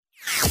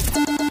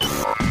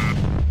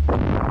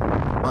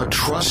a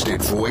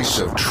trusted voice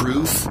of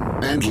truth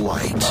and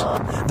light.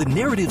 The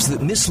narratives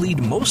that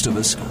mislead most of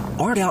us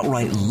aren't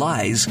outright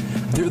lies.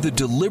 They're the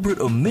deliberate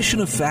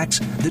omission of facts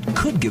that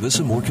could give us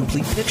a more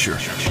complete picture.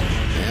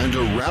 And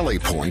a rally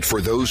point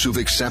for those who've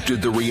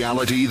accepted the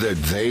reality that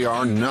they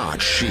are not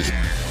sheep.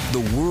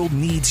 The world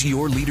needs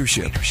your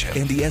leadership,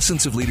 and the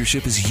essence of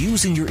leadership is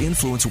using your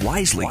influence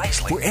wisely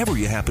wherever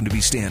you happen to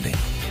be standing.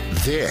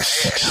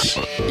 This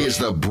is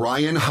the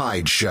Brian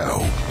Hyde Show.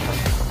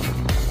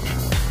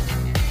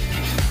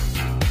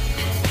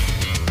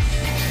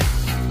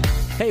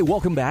 Hey,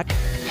 welcome back.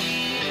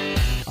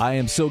 I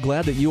am so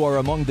glad that you are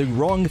among the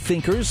wrong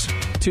thinkers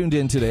tuned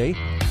in today.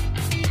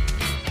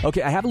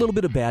 Okay, I have a little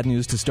bit of bad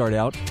news to start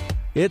out.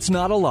 It's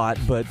not a lot,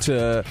 but,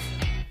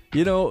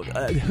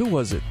 who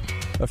was it?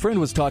 A friend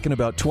was talking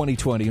about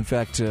 2020. In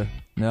fact,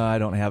 no, I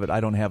don't have it. I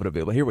don't have it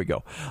available. Here we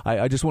go.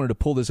 I just wanted to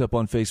pull this up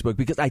on Facebook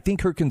because I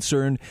think her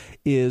concern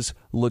is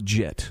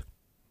legit.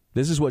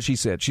 This is what she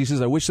said. She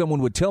says, I wish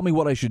someone would tell me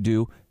what I should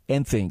do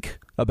and think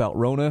about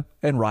Rona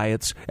and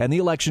riots and the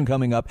election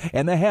coming up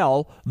and the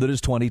hell that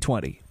is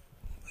 2020.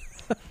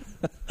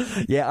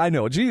 Yeah, I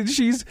know.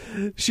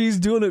 She's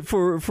doing it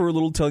for a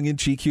little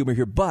tongue-in-cheek humor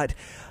here, but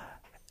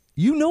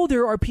you know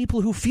there are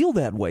people who feel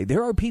that way.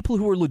 There are people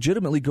who are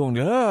legitimately going,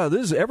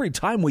 this is every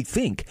time we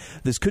think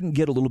this couldn't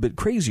get a little bit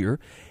crazier,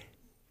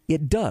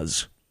 it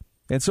does.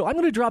 And so I'm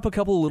going to drop a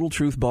couple of little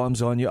truth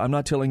bombs on you. I'm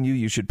not telling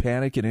you should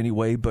panic in any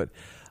way, but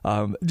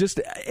just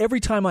every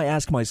time I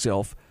ask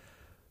myself,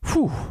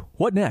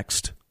 what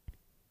next?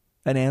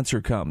 An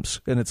answer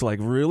comes, and it's like,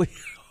 really?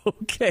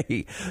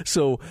 Okay.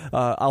 So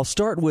I'll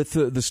start with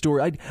the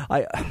story.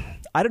 I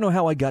don't know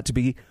how I got to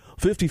be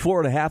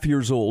 54 and a half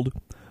years old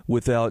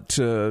without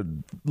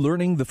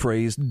learning the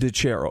phrase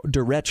derecho,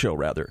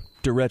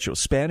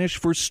 Spanish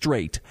for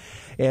straight.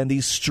 And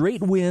these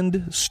straight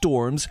wind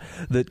storms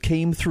that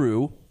came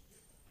through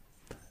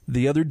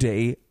the other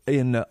day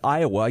in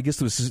Iowa, I guess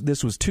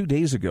this was 2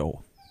 days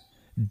ago,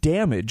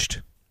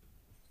 damaged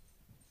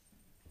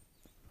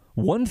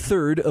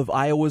 1/3 of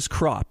Iowa's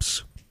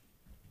crops.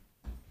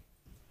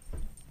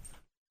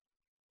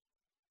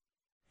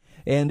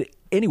 And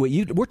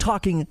anyway, we're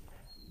talking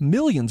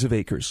millions of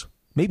acres,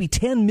 maybe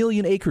 10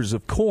 million acres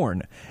of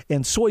corn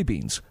and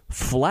soybeans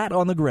flat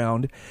on the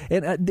ground.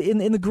 And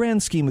in the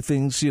grand scheme of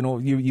things,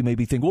 you may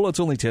be thinking, well,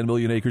 it's only 10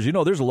 million acres.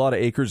 There's a lot of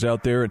acres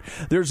out there, and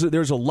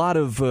there's a lot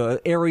of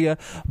area.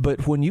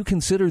 But when you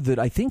consider that,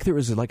 I think there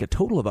is like a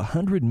total of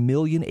 100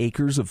 million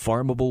acres of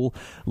farmable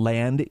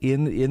land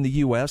in the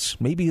U.S.,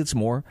 maybe it's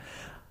more.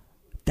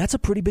 That's a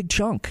pretty big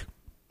chunk.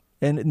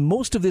 And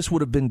most of this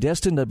would have been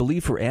destined, I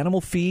believe, for animal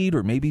feed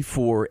or maybe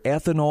for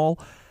ethanol.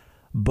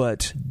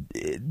 But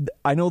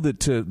I know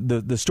that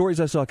the stories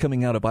I saw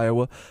coming out of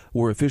Iowa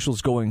were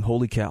officials going,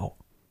 holy cow.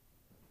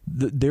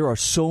 There are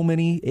so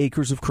many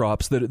acres of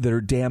crops that are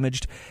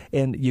damaged.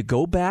 And you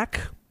go back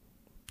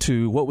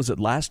to, what was it,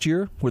 last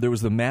year, where there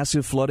was the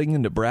massive flooding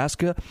in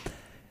Nebraska.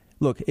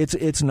 Look,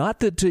 it's not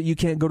that you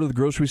can't go to the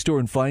grocery store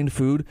and find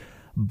food,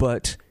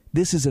 but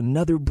this is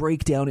another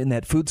breakdown in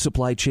that food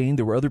supply chain.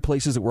 There were other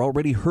places that were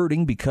already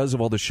hurting because of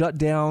all the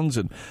shutdowns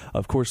and,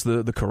 of course,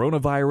 the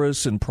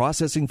coronavirus and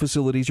processing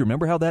facilities. You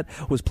remember how that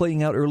was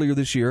playing out earlier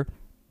this year?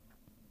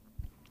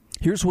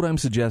 Here's what I'm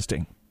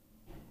suggesting.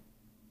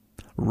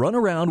 Run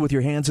around with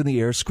your hands in the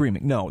air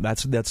screaming. No,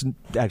 that's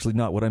actually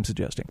not what I'm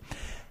suggesting.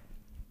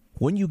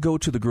 When you go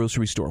to the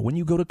grocery store, when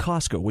you go to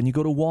Costco, when you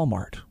go to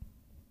Walmart,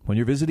 when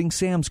you're visiting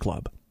Sam's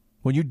Club,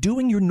 when you're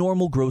doing your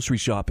normal grocery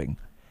shopping,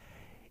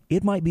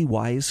 it might be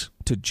wise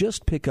to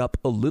just pick up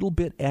a little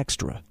bit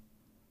extra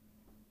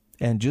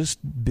and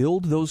just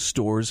build those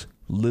stores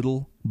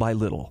little by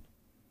little.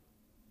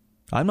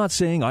 I'm not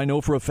saying I know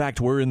for a fact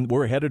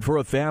we're headed for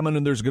a famine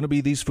and there's going to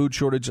be these food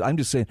shortages. I'm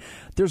just saying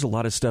there's a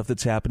lot of stuff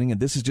that's happening,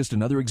 and this is just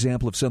another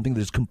example of something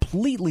that is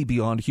completely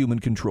beyond human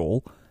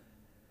control,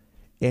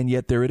 and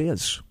yet there it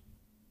is.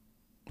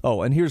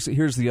 Oh, and here's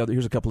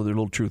a couple of other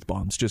little truth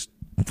bombs, just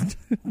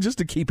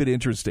to keep it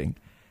interesting.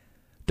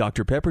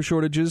 Dr. Pepper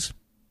shortages.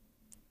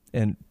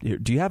 And here,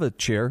 do you have a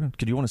chair?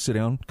 Do you want to sit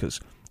down? Because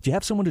do you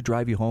have someone to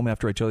drive you home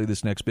after I tell you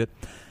this next bit?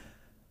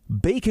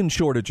 Bacon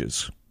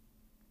shortages.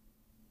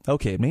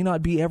 Okay, it may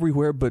not be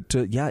everywhere, but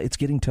it's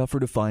getting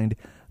tougher to find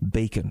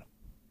bacon.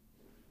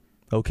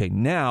 Okay,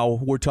 now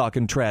we're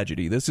talking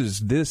tragedy. This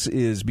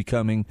is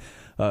becoming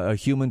a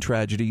human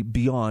tragedy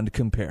beyond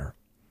compare.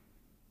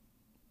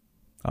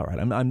 All right,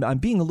 I'm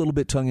being a little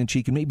bit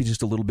tongue-in-cheek and maybe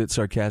just a little bit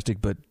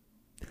sarcastic, but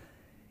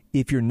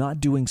if you're not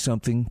doing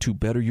something to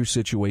better your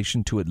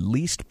situation, to at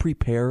least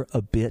prepare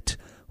a bit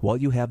while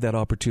you have that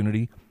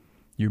opportunity,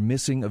 you're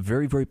missing a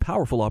very, very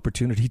powerful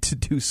opportunity to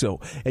do so.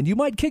 And you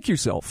might kick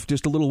yourself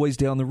just a little ways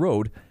down the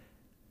road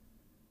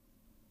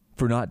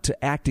for not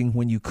acting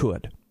when you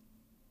could.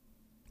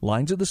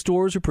 Lines at the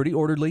stores are pretty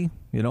orderly.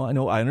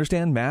 I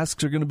understand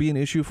masks are going to be an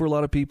issue for a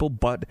lot of people,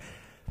 but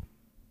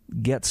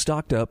get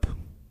stocked up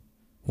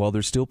while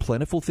there's still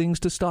plentiful things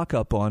to stock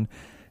up on.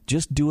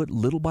 Just do it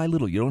little by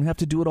little. You don't have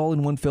to do it all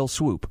in one fell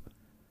swoop,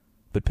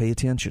 but pay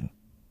attention.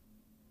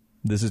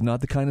 This is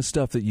not the kind of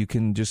stuff that you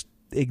can just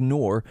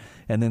ignore,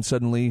 and then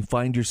suddenly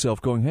find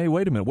yourself going, hey,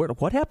 wait a minute,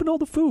 what happened to all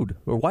the food?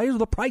 Or why are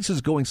the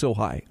prices going so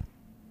high?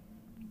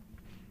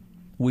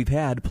 We've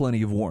had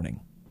plenty of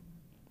warning.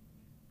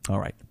 All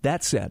right,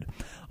 that said,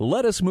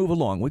 let us move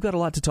along. We've got a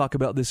lot to talk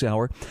about this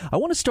hour. I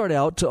want to start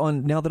out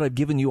on, now that I've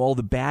given you all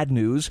the bad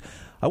news,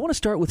 I want to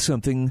start with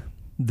something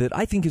that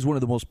I think is one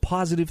of the most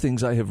positive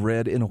things I have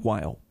read in a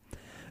while.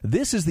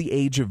 This is the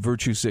age of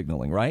virtue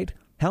signaling, right?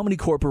 How many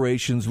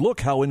corporations,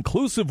 look how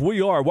inclusive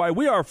we are. Why,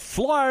 we are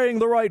flying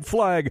the right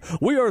flag.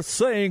 We are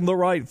saying the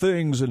right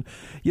things. And,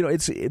 you know,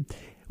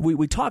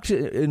 we talked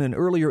in an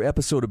earlier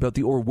episode about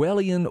the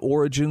Orwellian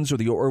origins or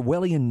the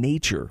Orwellian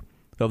nature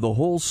of the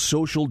whole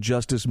social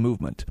justice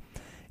movement.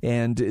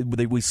 And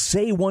we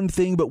say one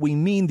thing, but we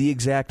mean the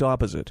exact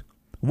opposite.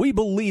 We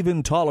believe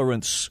in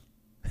tolerance,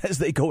 as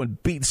they go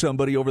and beat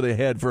somebody over the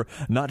head for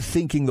not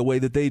thinking the way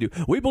that they do.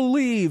 We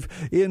believe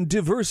in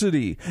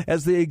diversity,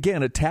 as they,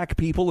 again, attack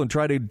people and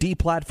try to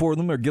deplatform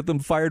them or get them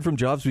fired from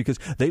jobs because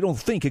they don't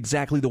think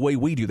exactly the way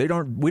we do.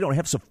 We don't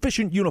have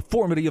sufficient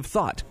uniformity of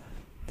thought.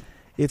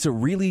 It's a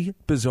really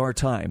bizarre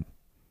time.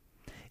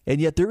 And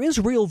yet there is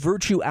real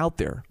virtue out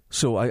there.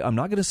 So I'm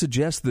not going to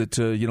suggest that,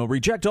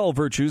 reject all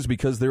virtues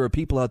because there are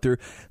people out there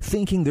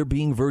thinking they're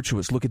being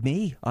virtuous. Look at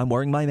me. I'm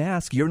wearing my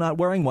mask. You're not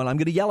wearing one. I'm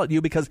going to yell at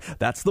you because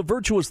that's the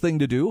virtuous thing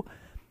to do.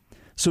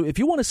 So if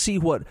you want to see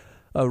what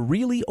a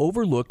really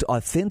overlooked,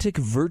 authentic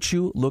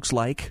virtue looks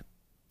like,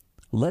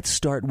 let's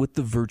start with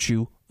the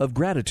virtue of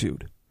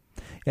gratitude.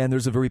 And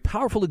there's a very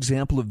powerful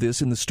example of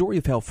this in the story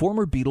of how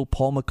former Beatle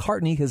Paul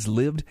McCartney has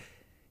lived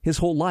his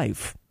whole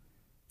life.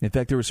 In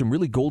fact, there were some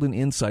really golden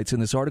insights in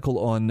this article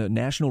on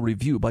National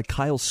Review by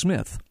Kyle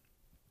Smith.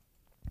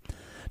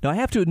 Now, I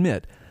have to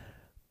admit,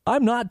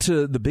 I'm not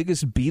the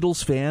biggest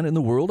Beatles fan in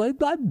the world. I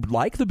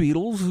like the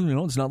Beatles. You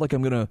know, it's not like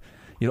I'm going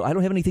to, I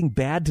don't have anything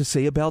bad to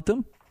say about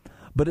them.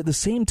 But at the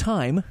same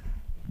time,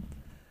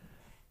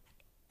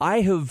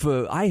 I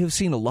have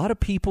seen a lot of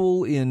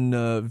people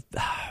in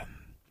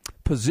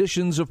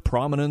positions of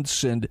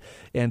prominence and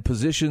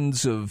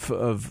positions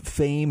of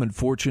fame and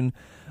fortune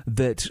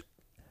that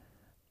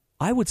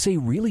I would say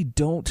really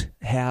don't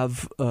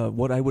have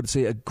what I would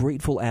say a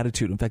grateful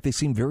attitude. In fact, they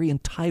seem very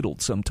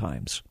entitled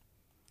sometimes.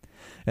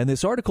 And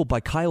this article by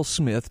Kyle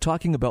Smith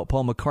talking about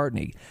Paul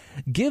McCartney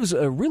gives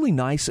a really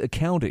nice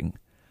accounting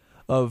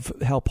of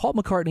how Paul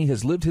McCartney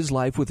has lived his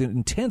life with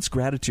intense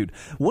gratitude.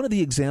 One of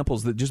the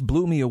examples that just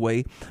blew me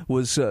away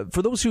was,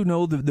 for those who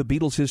know the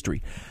Beatles'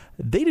 history,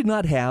 they did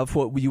not have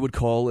what you would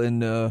call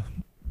an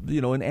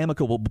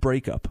amicable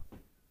breakup.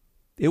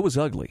 It was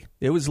ugly.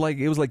 It was like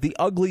the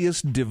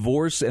ugliest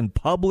divorce and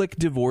public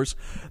divorce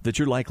that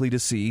you're likely to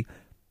see.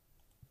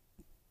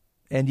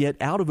 And yet,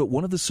 out of it,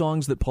 one of the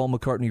songs that Paul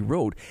McCartney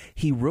wrote,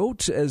 he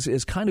wrote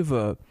as kind of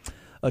a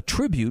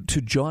tribute to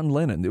John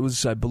Lennon. It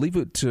was, I believe,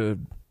 it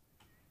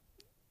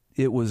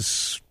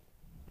was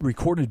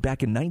recorded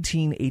back in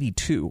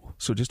 1982,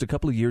 so just a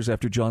couple of years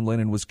after John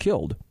Lennon was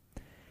killed.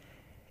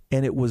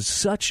 And it was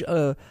such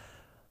a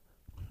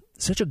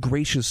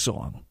gracious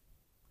song.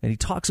 And he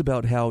talks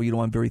about how,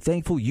 I'm very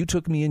thankful. You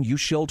took me in. You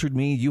sheltered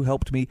me. You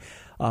helped me.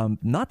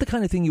 Not the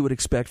kind of thing you would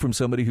expect from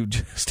somebody who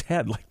just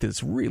had like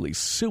this really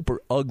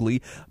super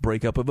ugly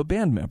breakup of a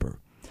band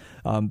member.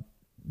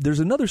 There's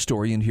another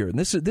story in here, and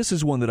this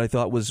is one that I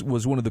thought was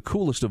one of the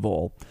coolest of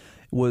all,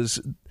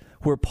 was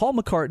where Paul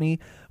McCartney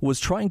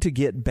was trying to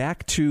get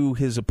back to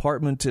his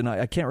apartment, and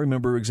I can't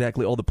remember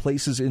exactly all the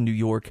places in New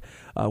York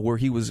where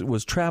he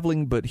was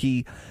traveling, but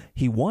he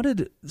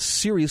wanted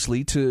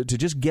seriously to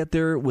just get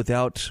there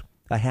without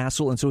a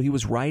hassle, and so he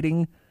was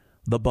riding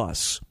the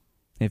bus.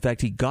 In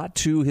fact, he got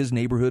to his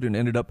neighborhood and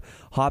ended up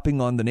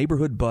hopping on the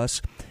neighborhood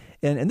bus.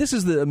 And this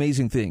is the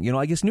amazing thing.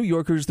 I guess New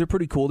Yorkers, they're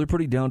pretty cool. They're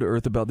pretty down to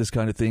earth about this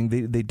kind of thing.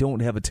 They don't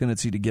have a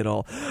tendency to get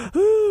all,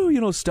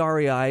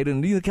 starry-eyed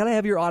and, can I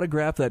have your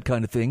autograph, that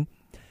kind of thing.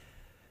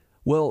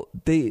 Well,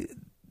 a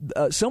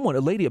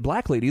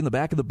black lady in the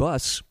back of the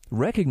bus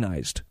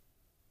recognized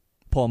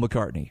Paul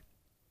McCartney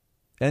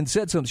and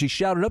said something. She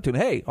shouted up to him,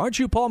 "Hey, aren't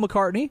you Paul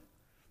McCartney?"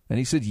 And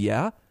he said,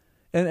 "Yeah."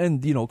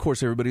 And of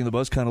course, everybody in the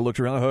bus kind of looked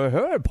around.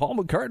 Hey, Paul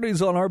McCartney's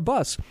on our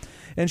bus.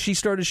 And she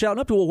started shouting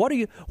up to him, "Well,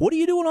 what are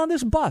you doing on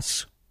this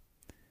bus?"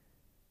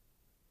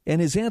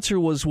 And his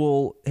answer was,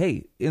 "Well,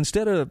 hey,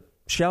 instead of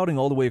shouting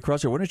all the way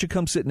across there, why don't you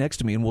come sit next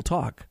to me and we'll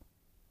talk?"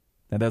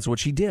 And that's what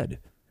she did.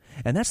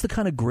 And that's the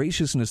kind of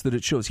graciousness that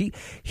it shows.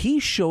 He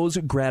shows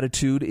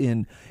gratitude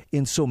in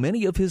so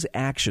many of his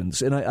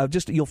actions. And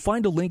you'll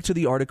find a link to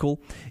the article.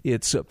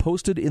 It's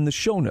posted in the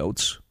show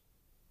notes,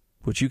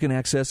 which you can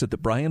access at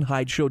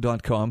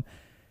thebrianhydeshow.com,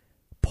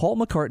 Paul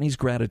McCartney's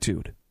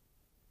gratitude.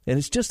 And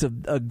it's just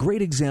a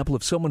great example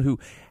of someone who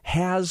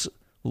has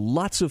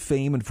lots of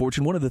fame and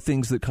fortune. One of the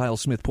things that Kyle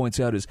Smith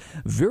points out is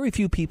very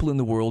few people in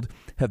the world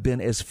have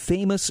been as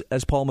famous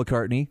as Paul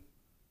McCartney,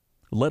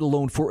 let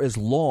alone for as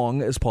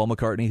long as Paul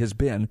McCartney has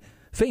been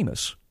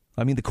famous.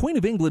 I mean, the Queen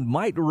of England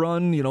might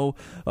run,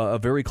 a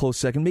very close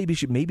second.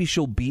 Maybe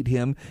she'll beat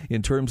him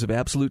in terms of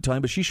absolute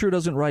time, but she sure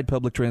doesn't ride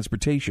public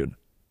transportation.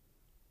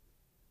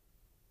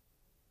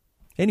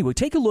 Anyway,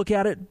 take a look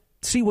at it.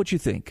 See what you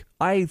think.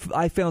 I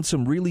found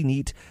some really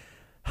neat,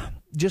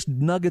 just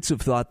nuggets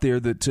of thought there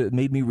that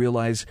made me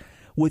realize,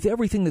 with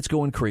everything that's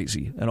going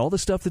crazy and all the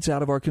stuff that's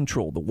out of our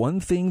control, the one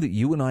thing that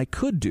you and I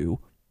could do,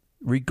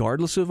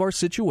 regardless of our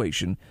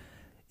situation,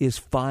 is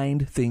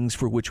find things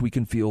for which we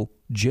can feel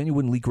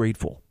genuinely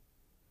grateful.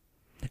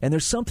 And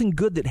there's something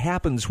good that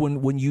happens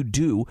when you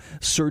do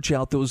search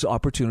out those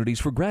opportunities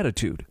for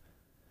gratitude.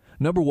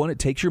 Number one, it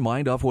takes your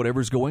mind off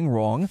whatever's going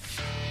wrong.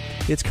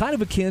 It's kind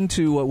of akin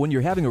to when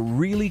you're having a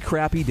really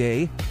crappy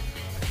day,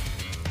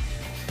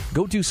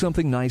 go do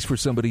something nice for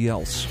somebody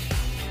else.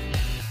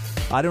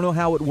 I don't know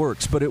how it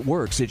works, but it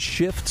works. It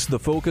shifts the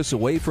focus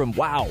away from,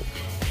 wow,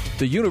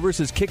 the universe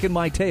is kicking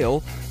my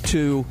tail,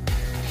 to,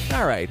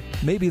 all right,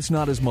 maybe it's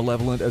not as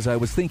malevolent as I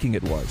was thinking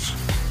it was.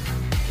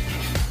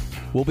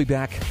 We'll be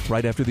back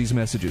right after these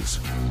messages.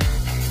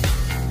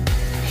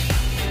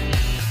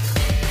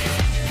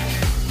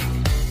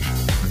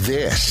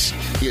 This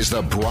is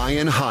the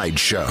Brian Hyde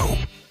Show.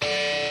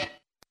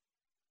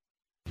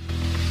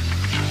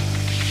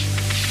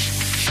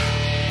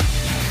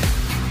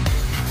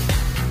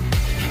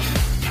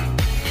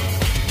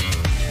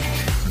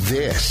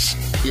 This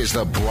is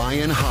the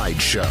Brian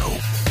Hyde Show.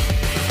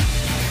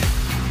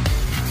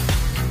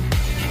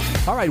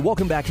 All right,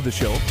 welcome back to the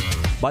show.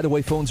 By the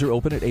way, phones are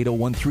open at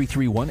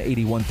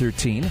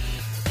 801-331-8113.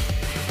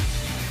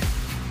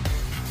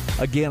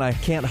 Again, I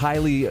can't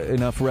highly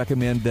enough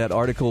recommend that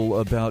article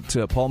about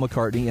Paul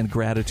McCartney and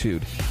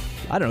gratitude.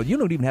 I don't know, you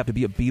don't even have to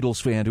be a Beatles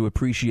fan to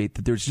appreciate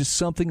that there's just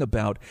something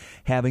about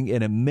having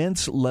an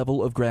immense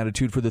level of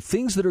gratitude for the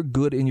things that are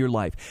good in your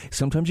life.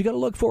 Sometimes you got to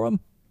look for them,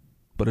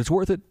 but it's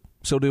worth it,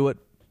 so do it.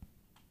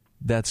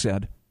 That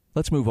said,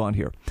 let's move on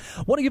here.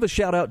 I want to give a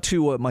shout out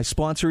to my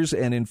sponsors,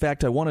 and in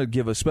fact, I want to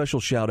give a special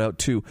shout out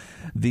to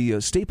the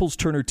Staples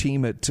Turner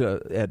team at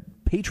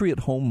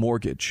Patriot Home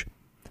Mortgage.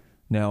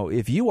 Now,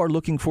 if you are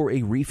looking for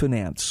a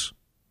refinance,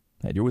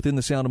 and you're within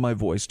the sound of my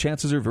voice,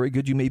 chances are very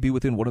good you may be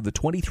within one of the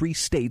 23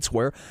 states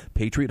where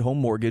Patriot Home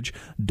Mortgage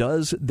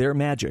does their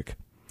magic.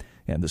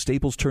 And the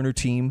Staples Turner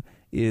team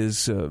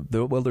is,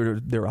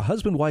 they're a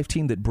husband-wife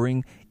team that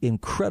bring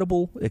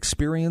incredible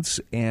experience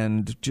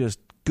and just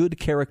good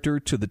character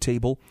to the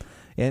table.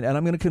 And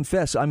I'm going to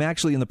confess, I'm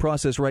actually in the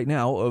process right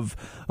now of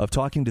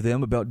talking to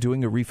them about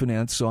doing a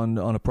refinance on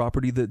a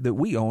property that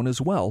we own as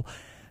well.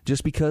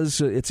 Just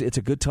because it's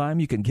a good time,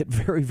 you can get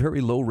very,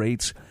 very low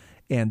rates,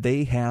 and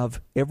they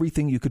have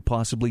everything you could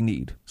possibly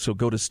need. So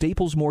go to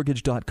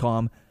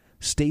staplesmortgage.com,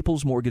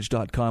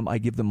 staplesmortgage.com. I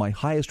give them my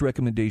highest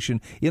recommendation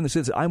in the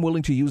sense that I'm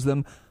willing to use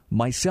them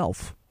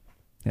myself.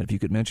 And if you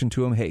could mention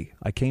to them, hey,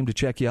 I came to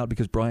check you out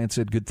because Brian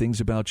said good things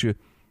about you,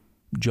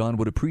 John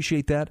would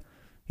appreciate that.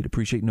 He'd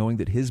appreciate knowing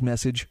that his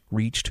message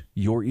reached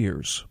your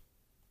ears.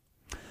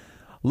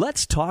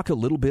 Let's talk a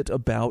little bit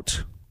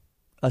about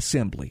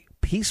assembly.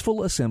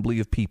 Peaceful assembly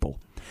of people.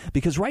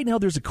 Because right now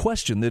there's a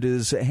question that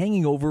is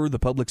hanging over the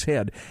public's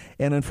head.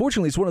 And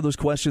unfortunately, it's one of those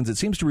questions that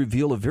seems to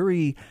reveal a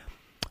very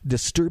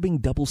disturbing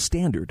double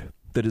standard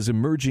that is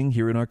emerging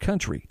here in our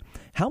country.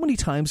 How many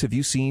times have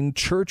you seen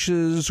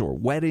churches or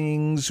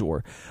weddings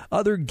or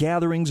other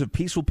gatherings of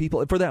peaceful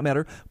people, for that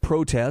matter,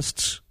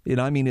 protests?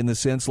 And I mean in the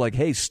sense like,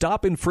 hey,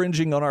 stop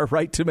infringing on our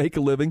right to make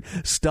a living.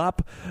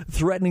 Stop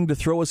threatening to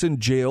throw us in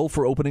jail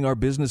for opening our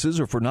businesses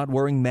or for not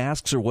wearing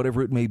masks or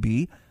whatever it may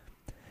be.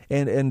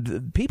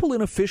 And people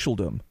in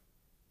officialdom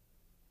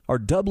are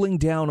doubling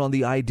down on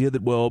the idea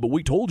that, well, but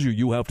we told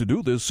you have to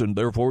do this, and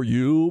therefore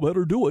you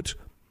better do it.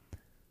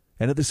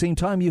 And at the same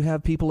time, you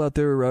have people out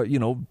there,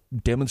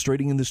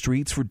 demonstrating in the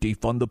streets for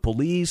defund the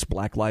police,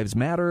 Black Lives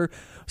Matter,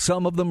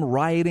 some of them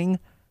rioting.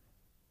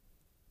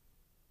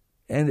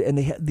 And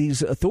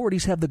these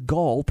authorities have the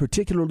gall,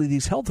 particularly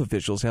these health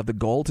officials have the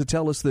gall to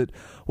tell us that,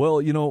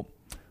 well,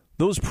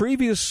 those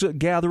previous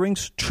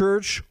gatherings,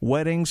 church,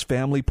 weddings,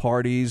 family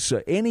parties,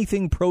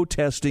 anything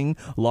protesting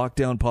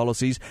lockdown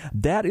policies,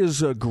 that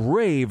is a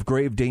grave,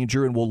 grave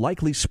danger and will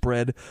likely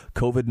spread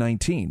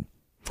COVID-19.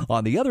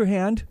 On the other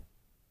hand,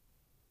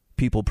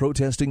 people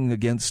protesting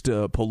against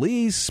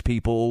police,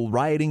 people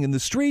rioting in the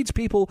streets,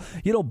 people,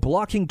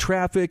 blocking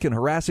traffic and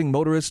harassing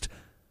motorists,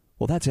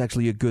 well, that's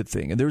actually a good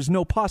thing. And there's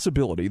no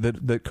possibility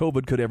that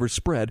COVID could ever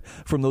spread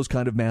from those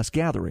kind of mass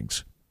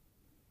gatherings.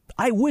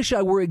 I wish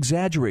I were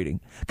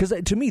exaggerating, because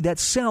to me that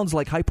sounds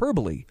like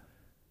hyperbole.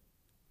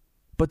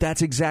 But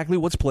that's exactly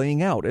what's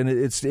playing out, and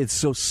it's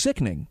so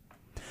sickening.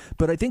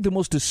 But I think the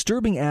most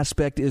disturbing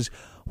aspect is,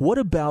 what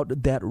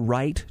about that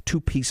right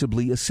to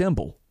peaceably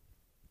assemble?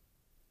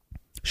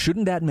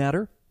 Shouldn't that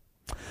matter?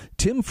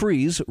 Tim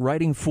Fries,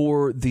 writing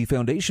for the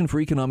Foundation for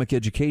Economic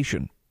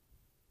Education,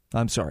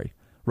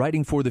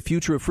 writing for the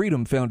Future of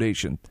Freedom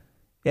Foundation,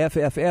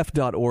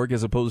 FFF.org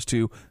as opposed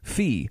to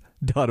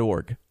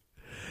fee.org,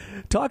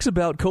 talks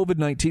about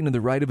COVID-19 and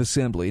the right of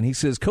assembly. And he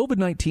says,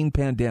 COVID-19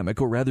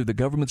 pandemic, or rather the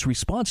government's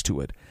response to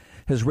it,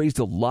 has raised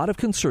a lot of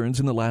concerns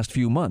in the last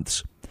few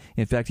months.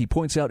 In fact, he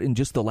points out in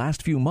just the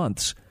last few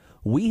months,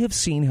 we have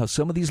seen how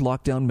some of these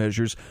lockdown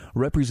measures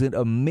represent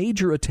a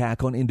major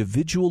attack on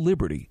individual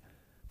liberty,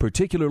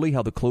 particularly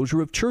how the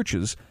closure of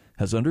churches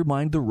has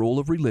undermined the role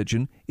of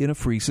religion in a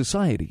free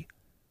society.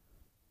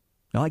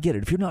 Now, I get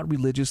it. If you're not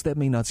religious, that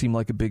may not seem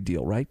like a big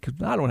deal, right?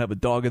 Because I don't have a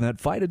dog in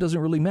that fight. It doesn't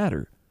really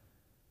matter.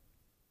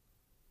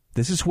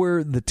 This is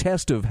where the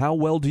test of how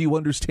well do you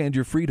understand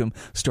your freedom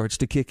starts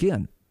to kick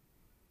in.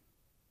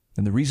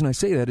 And the reason I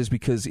say that is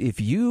because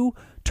if you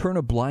turn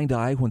a blind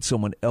eye when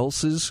someone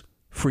else's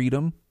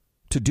freedom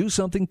to do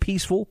something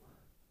peaceful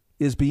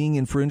is being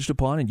infringed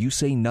upon and you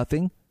say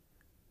nothing,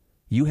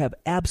 you have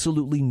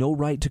absolutely no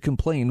right to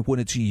complain when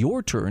it's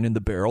your turn in the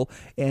barrel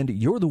and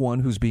you're the one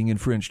who's being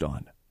infringed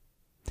on.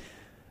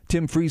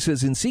 Tim Fries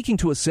says, in seeking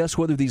to assess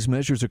whether these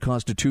measures are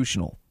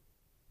constitutional,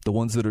 the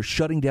ones that are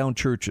shutting down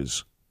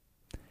churches,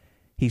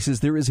 he says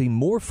there is a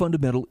more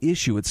fundamental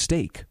issue at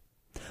stake.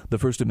 The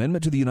First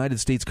Amendment to the United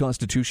States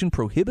Constitution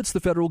prohibits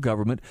the federal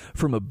government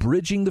from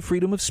abridging the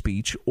freedom of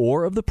speech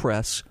or of the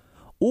press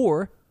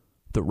or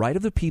the right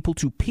of the people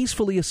to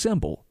peacefully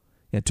assemble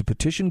and to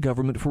petition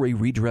government for a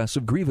redress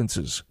of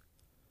grievances.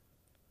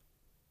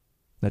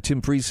 Now,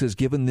 Tim Fries says,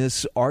 given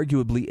this,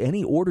 arguably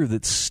any order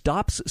that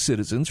stops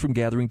citizens from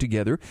gathering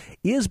together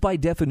is by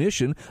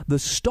definition the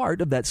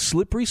start of that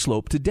slippery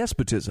slope to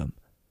despotism.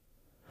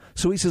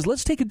 So he says,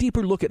 let's take a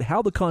deeper look at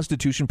how the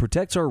Constitution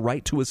protects our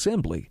right to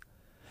assembly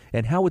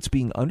and how it's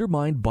being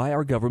undermined by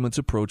our government's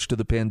approach to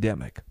the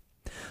pandemic.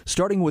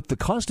 Starting with the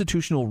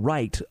constitutional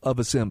right of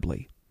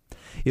assembly.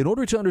 In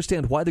order to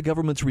understand why the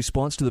government's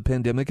response to the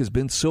pandemic has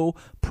been so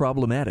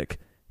problematic,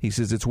 he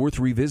says it's worth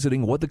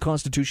revisiting what the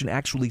Constitution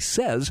actually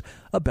says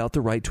about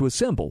the right to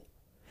assemble.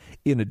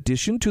 In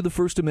addition to the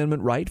First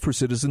Amendment right for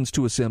citizens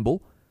to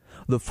assemble,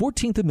 the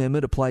 14th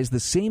Amendment applies the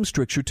same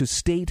stricture to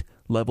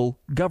state-level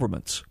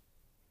governments.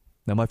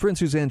 Now, my friend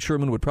Suzanne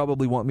Sherman would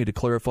probably want me to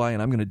clarify,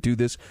 and I'm going to do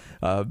this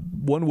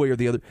one way or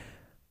the other.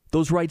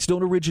 Those rights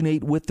don't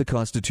originate with the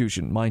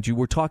Constitution. Mind you,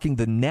 we're talking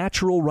the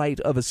natural right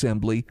of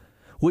assembly,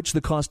 which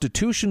the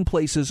Constitution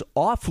places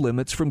off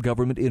limits from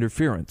government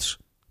interference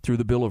through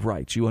the Bill of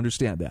Rights. You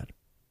understand that?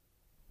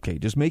 Okay,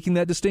 just making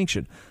that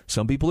distinction.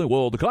 Some people think,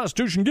 well, the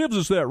Constitution gives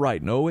us that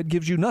right. No, it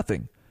gives you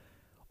nothing.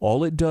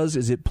 All it does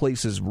is it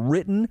places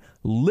written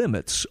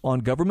limits on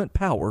government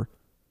power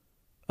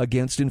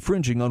against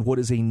infringing on what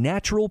is a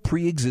natural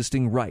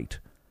pre-existing right.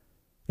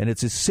 And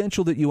it's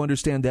essential that you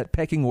understand that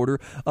pecking order.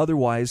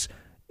 Otherwise,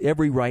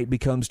 every right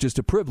becomes just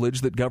a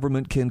privilege that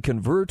government can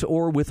convert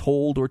or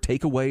withhold or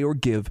take away or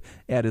give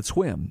at its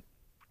whim.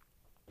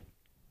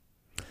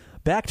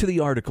 Back to the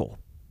article.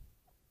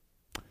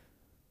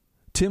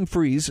 Tim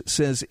Fries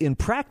says, in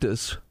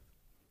practice,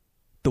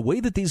 the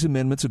way that these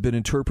amendments have been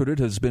interpreted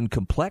has been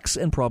complex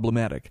and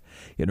problematic.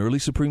 In early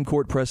Supreme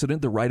Court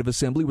precedent, the right of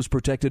assembly was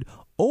protected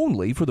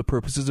only for the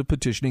purposes of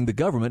petitioning the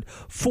government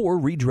for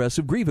redress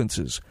of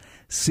grievances.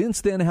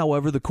 Since then,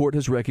 however, the court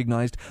has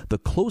recognized the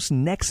close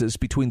nexus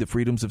between the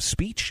freedoms of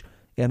speech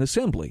and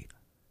assembly.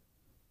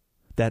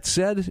 That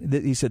said,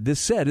 he said, this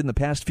said, in the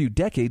past few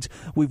decades,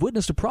 we've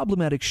witnessed a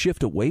problematic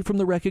shift away from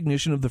the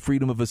recognition of the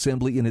freedom of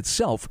assembly in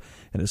itself,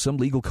 and as some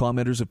legal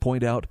commentators have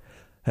pointed out,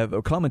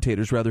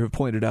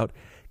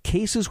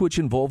 cases which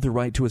involve the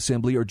right to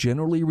assembly are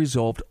generally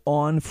resolved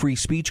on free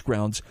speech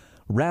grounds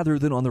rather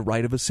than on the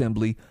right of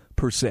assembly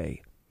per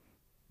se.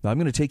 Now, I'm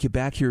going to take you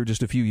back here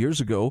just a few years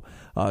ago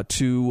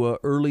to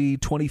early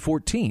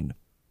 2014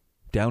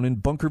 down in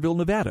Bunkerville,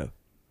 Nevada.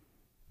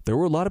 There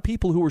were a lot of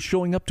people who were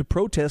showing up to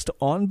protest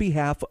on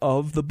behalf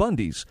of the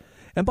Bundys.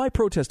 And by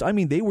protest, I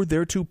mean they were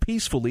there to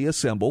peacefully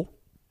assemble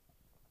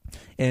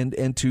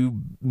and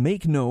to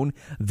make known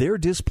their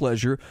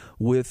displeasure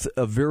with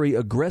a very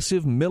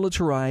aggressive,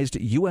 militarized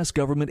U.S.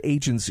 government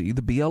agency,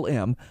 the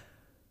BLM,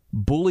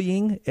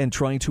 bullying and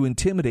trying to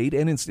intimidate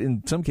and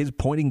in some cases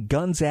pointing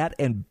guns at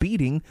and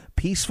beating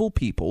peaceful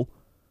people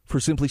for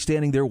simply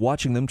standing there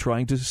watching them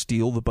trying to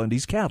steal the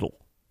Bundys' cattle.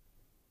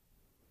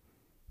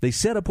 They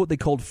set up what they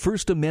called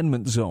First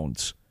Amendment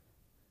zones.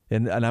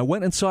 And I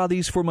went and saw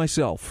these for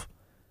myself.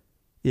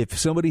 If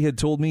somebody had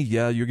told me,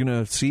 yeah, you're going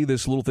to see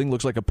this little thing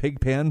looks like a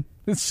pig pen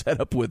set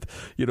up with,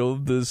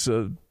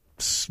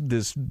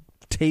 this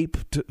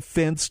taped,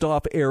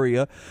 fenced-off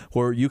area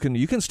where you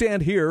can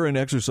stand here and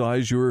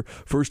exercise your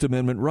First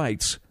Amendment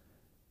rights,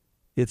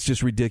 it's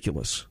just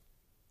ridiculous.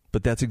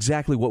 But that's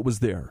exactly what was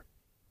there.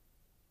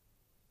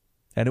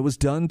 And it was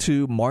done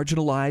to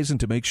marginalize and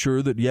to make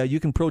sure that, yeah, you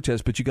can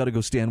protest, but you got to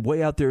go stand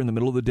way out there in the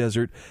middle of the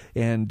desert,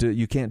 and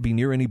you can't be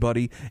near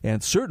anybody.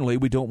 And certainly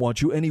we don't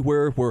want you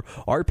anywhere where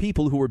our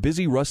people who are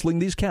busy rustling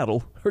these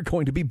cattle are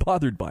going to be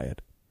bothered by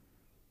it.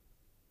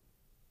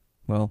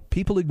 Well,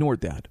 people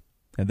ignored that.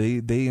 And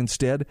they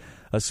instead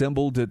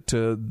assembled at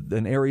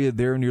an area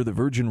there near the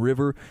Virgin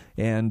River.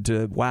 And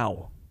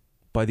wow,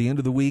 by the end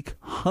of the week,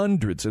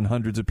 hundreds and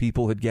hundreds of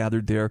people had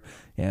gathered there.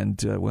 And,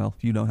 well,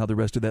 you know how the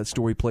rest of that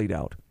story played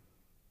out.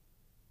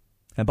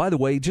 And by the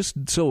way,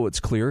 just so it's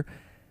clear,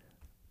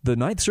 the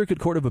Ninth Circuit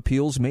Court of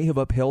Appeals may have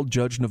upheld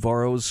Judge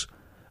Navarro's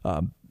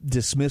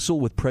dismissal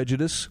with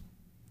prejudice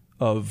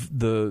of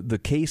the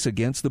case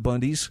against the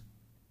Bundys.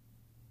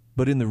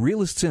 But in the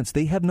realist sense,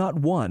 they have not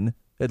won,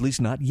 at least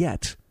not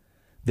yet,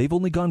 They've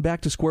only gone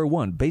back to square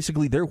one.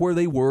 Basically, they're where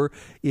they were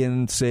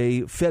in,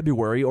 say,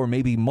 February or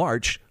maybe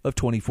March of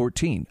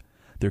 2014.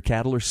 Their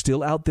cattle are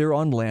still out there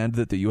on land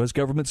that the U.S.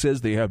 government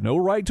says they have no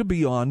right to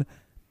be on.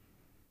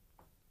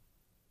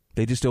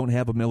 They just don't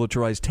have a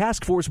militarized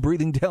task force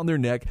breathing down their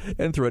neck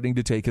and threatening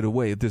to take it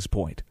away at this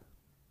point.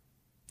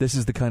 This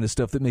is the kind of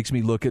stuff that makes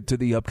me look to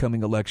the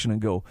upcoming election and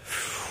go,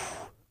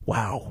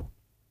 wow.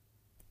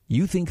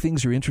 You think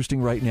things are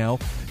interesting right now?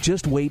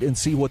 Just wait and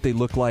see what they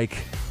look like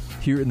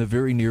here in the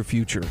very near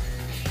future.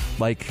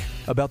 Like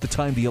about the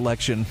time the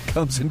election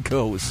comes and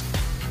goes.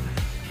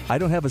 I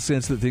don't have a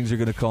sense that things are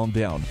going to calm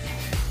down.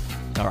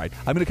 All right,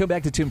 I'm going to come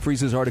back to Tim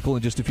Freese's article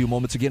in just a few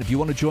moments. Again, if you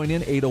want to join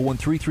in,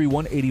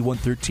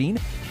 801-331-8113.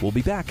 We'll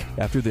be back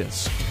after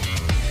this.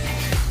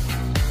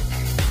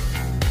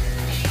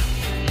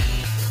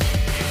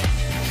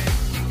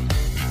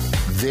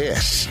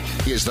 This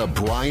is the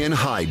Brian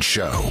Hyde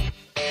Show.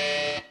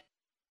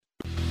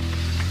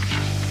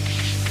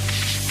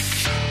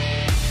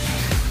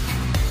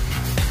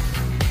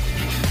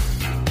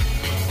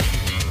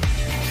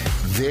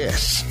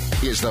 This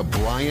is the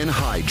Brian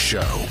Hyde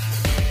Show.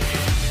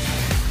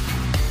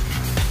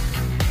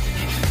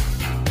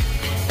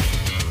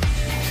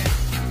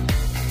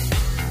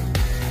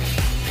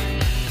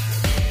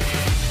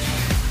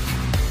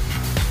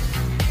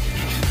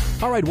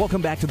 All right,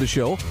 welcome back to the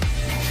show.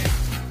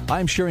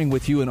 I'm sharing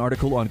with you an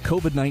article on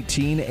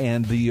COVID-19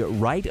 and the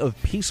right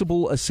of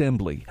peaceable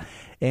assembly.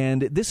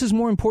 And this is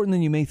more important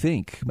than you may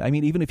think. I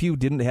mean, even if you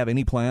didn't have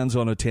any plans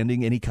on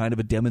attending any kind of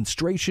a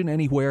demonstration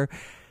anywhere,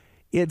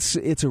 it's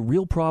a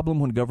real problem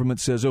when government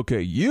says,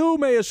 okay, you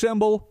may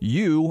assemble,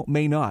 you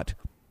may not.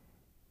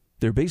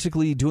 They're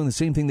basically doing the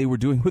same thing they were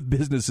doing with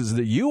businesses,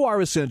 that you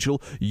are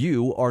essential,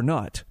 you are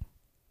not.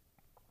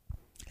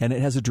 And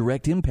it has a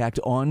direct impact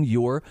on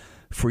your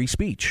free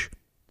speech,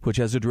 which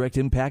has a direct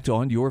impact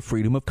on your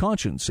freedom of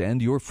conscience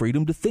and your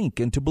freedom to think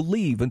and to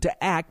believe and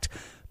to act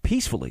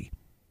peacefully.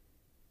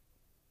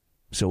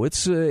 So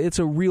it's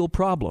a real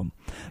problem.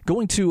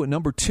 Going to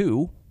number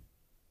 2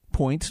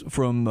 point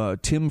from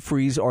Tim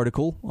Free's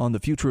article on the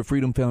Future of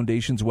Freedom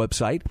Foundation's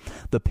website,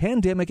 The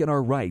Pandemic and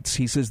Our Rights.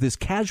 He says this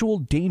casual,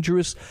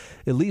 dangerous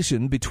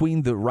elision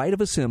between the right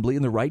of assembly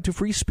and the right to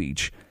free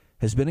speech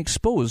has been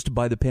exposed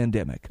by the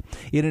pandemic.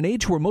 In an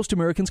age where most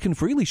Americans can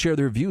freely share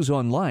their views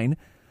online,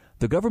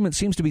 the government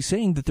seems to be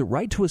saying that the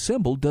right to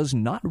assemble does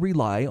not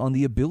rely on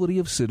the ability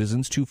of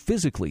citizens to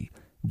physically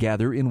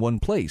gather in one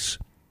place.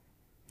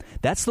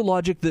 That's the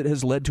logic that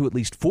has led to at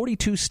least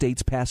 42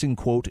 states passing,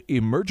 quote,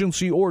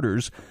 emergency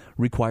orders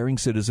requiring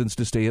citizens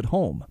to stay at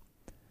home.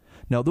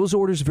 Now, those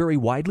orders vary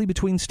widely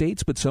between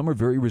states, but some are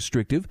very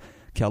restrictive.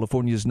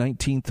 California's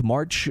 19th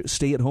March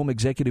stay-at-home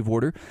executive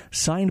order,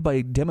 signed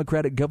by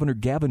Democratic Governor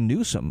Gavin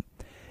Newsom,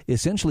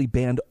 essentially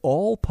banned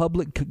all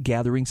public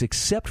gatherings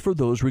except for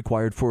those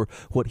required for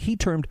what he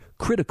termed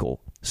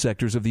critical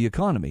sectors of the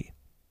economy.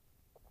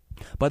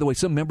 By the way,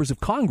 some members of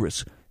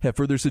Congress have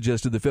further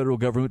suggested the federal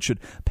government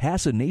should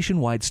pass a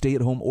nationwide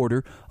stay-at-home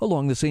order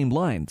along the same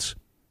lines.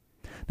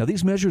 Now,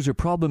 these measures are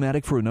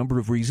problematic for a number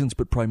of reasons,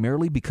 but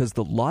primarily because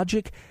the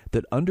logic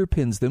that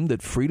underpins them,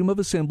 that freedom of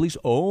assembly is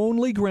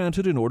only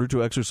granted in order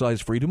to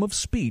exercise freedom of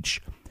speech,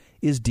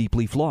 is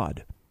deeply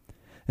flawed.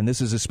 And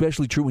this is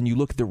especially true when you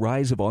look at the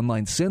rise of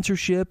online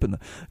censorship and the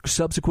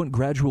subsequent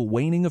gradual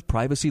waning of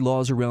privacy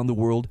laws around the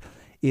world.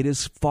 It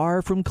is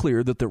far from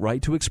clear that the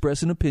right to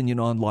express an opinion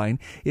online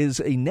is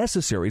a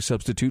necessary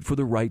substitute for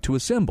the right to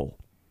assemble.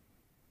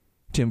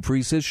 Tim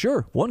Freese says,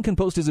 sure, one can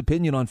post his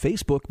opinion on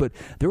Facebook, but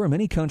there are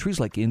many countries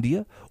like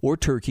India or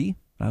Turkey,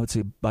 I would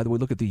say, by the way,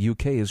 look at the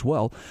UK as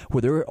well,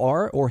 where there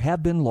are or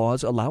have been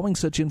laws allowing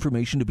such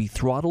information to be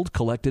throttled,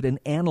 collected, and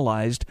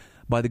analyzed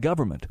by the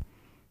government.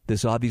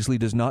 This obviously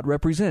does not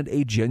represent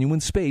a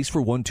genuine space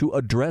for one to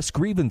address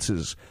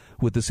grievances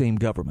with the same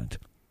government.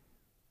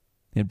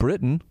 In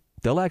Britain,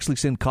 they'll actually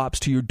send cops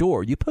to your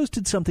door. You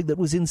posted something that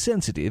was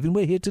insensitive, and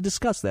we're here to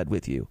discuss that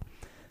with you.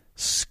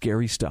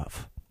 Scary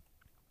stuff.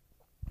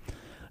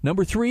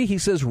 Number 3, he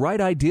says,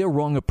 right idea,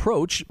 wrong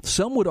approach.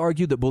 Some would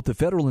argue that both the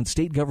federal and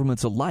state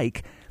governments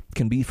alike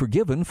can be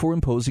forgiven for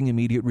imposing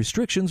immediate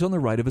restrictions on the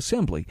right of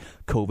assembly.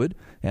 COVID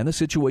and the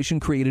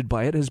situation created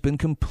by it has been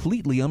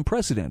completely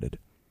unprecedented.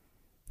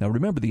 Now,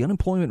 remember, the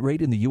unemployment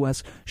rate in the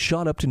U.S.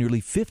 shot up to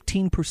nearly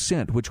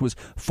 15%, which was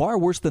far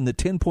worse than the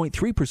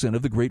 10.3%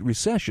 of the Great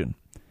Recession.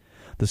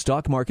 The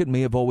stock market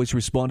may have always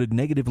responded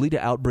negatively to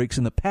outbreaks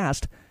in the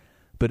past,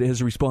 but it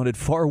has responded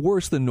far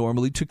worse than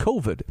normally to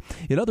COVID.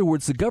 In other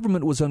words, the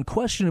government was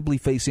unquestionably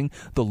facing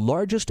the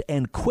largest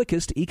and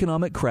quickest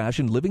economic crash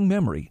in living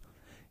memory,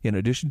 in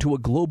addition to a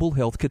global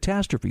health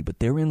catastrophe. But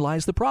therein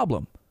lies the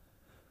problem.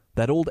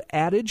 That old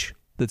adage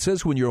that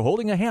says when you're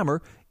holding a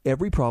hammer,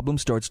 every problem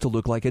starts to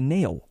look like a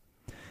nail.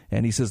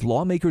 And he says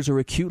lawmakers are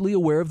acutely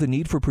aware of the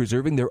need for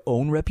preserving their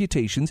own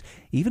reputations,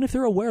 even if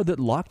they're aware that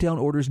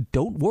lockdown orders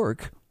don't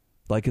work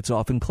like it's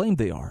often claimed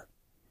they are.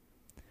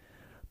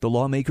 The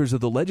lawmakers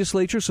of the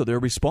legislature, so their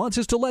response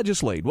is to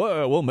legislate.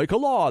 Well, we'll make a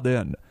law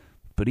then.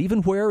 But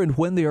even where and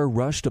when they are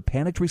rushed, a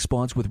panicked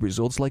response with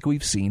results like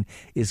we've seen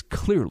is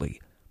clearly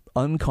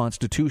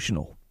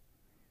unconstitutional.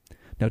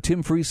 Now,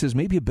 Tim Freeze says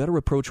maybe a better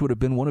approach would have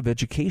been one of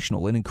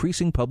educational and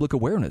increasing public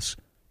awareness.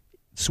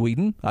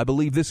 Sweden, I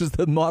believe this is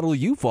the model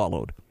you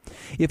followed.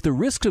 If the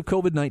risks of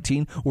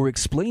COVID-19 were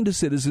explained to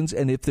citizens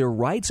and if their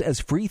rights as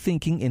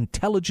free-thinking,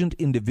 intelligent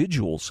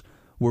individuals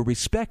were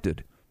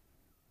respected,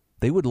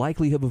 they would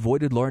likely have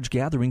avoided large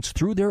gatherings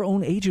through their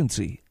own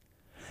agency.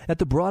 At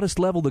the broadest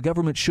level, the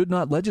government should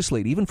not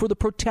legislate, even for the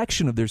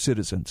protection of their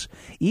citizens,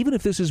 even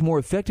if this is more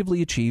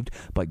effectively achieved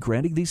by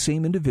granting these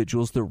same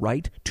individuals the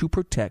right to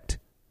protect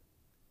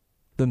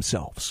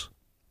themselves.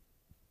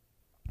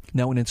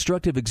 Now, an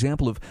instructive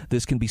example of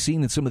this can be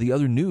seen in some of the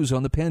other news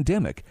on the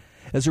pandemic.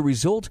 As a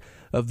result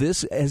of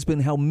this has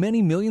been how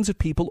many millions of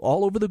people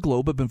all over the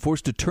globe have been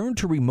forced to turn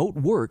to remote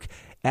work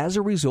as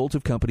a result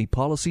of company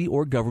policy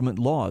or government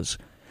laws.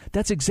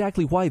 That's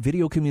exactly why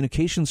video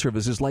communication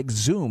services like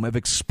Zoom have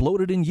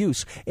exploded in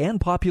use and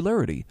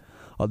popularity.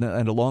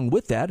 And along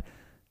with that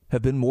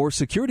have been more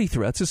security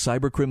threats as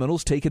cyber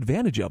criminals take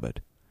advantage of it.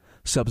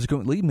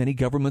 Subsequently, many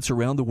governments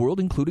around the world,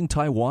 including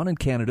Taiwan and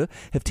Canada,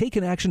 have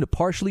taken action to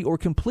partially or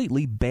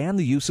completely ban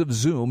the use of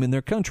Zoom in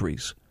their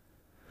countries.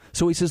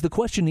 So he says the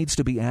question needs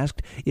to be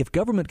asked, if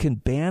government can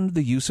ban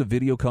the use of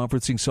video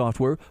conferencing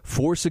software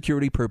for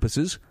security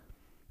purposes,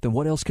 then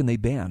what else can they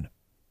ban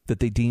that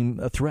they deem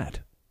a threat?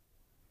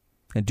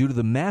 And due to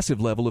the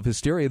massive level of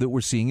hysteria that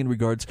we're seeing in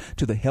regards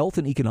to the health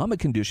and economic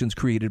conditions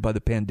created by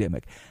the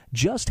pandemic,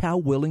 just how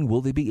willing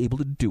will they be able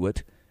to do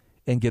it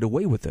and get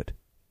away with it?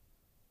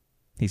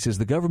 He says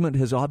the government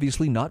has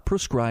obviously not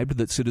prescribed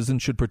that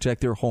citizens should protect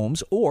their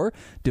homes or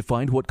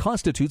defined what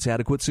constitutes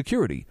adequate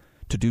security.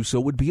 To do so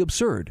would be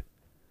absurd.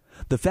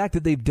 The fact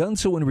that they've done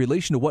so in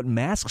relation to what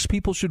masks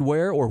people should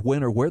wear or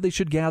when or where they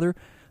should gather,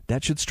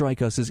 that should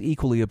strike us as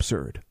equally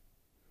absurd.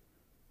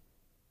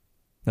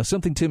 Now,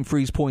 something Tim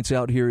Freeze points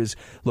out here is,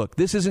 look,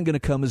 this isn't going to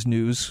come as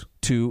news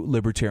to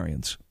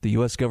libertarians. The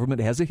U.S. government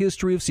has a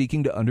history of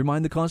seeking to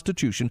undermine the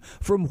Constitution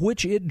from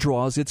which it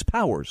draws its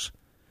powers.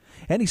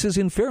 And he says,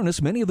 in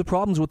fairness, many of the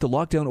problems with the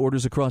lockdown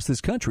orders across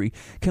this country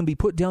can be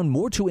put down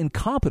more to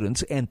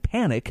incompetence and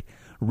panic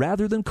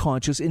rather than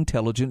conscious,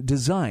 intelligent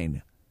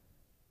design.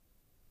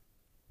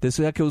 This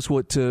echoes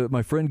what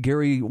my friend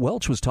Gary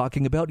Welch was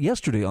talking about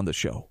yesterday on the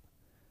show.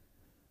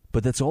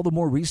 But that's all the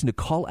more reason to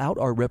call out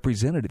our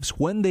representatives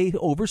when they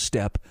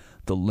overstep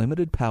the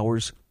limited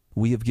powers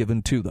we have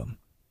given to them.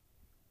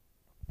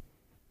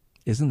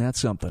 Isn't that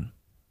something?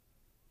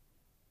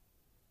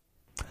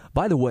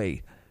 By the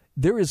way,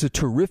 there is a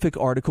terrific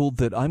article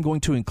that I'm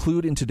going to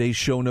include in today's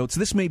show notes.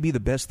 This may be the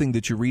best thing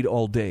that you read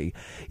all day.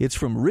 It's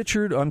from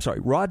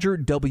Roger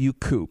W.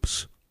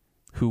 Coops,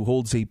 who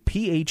holds a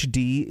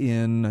PhD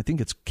in, I think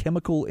it's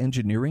chemical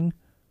engineering.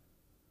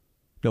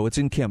 No, it's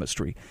in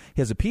chemistry.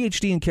 He has a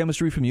PhD in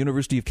chemistry from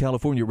University of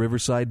California,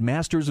 Riverside,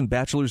 master's and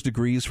bachelor's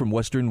degrees from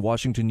Western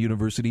Washington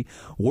University,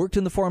 worked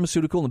in the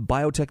pharmaceutical and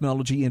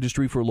biotechnology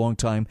industry for a long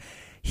time.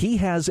 He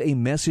has a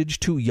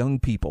message to young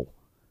people.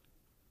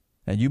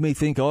 And you may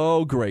think,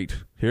 oh,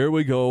 great, here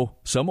we go.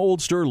 Some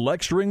oldster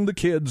lecturing the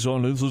kids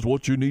on this is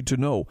what you need to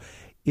know.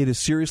 It is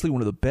seriously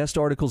one of the best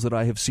articles that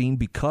I have seen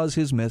because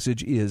his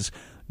message is,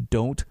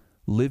 don't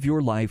live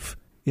your life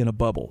in a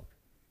bubble.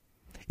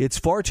 It's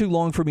far too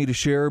long for me to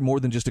share more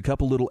than just a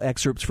couple little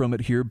excerpts from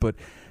it here, but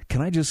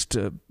can I just,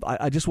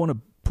 I just want to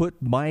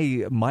put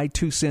my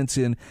 2 cents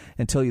in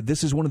and tell you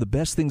this is one of the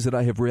best things that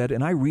I have read,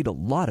 and I read a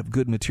lot of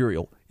good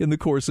material in the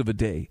course of a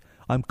day.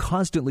 I'm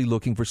constantly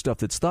looking for stuff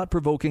that's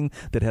thought-provoking,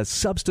 that has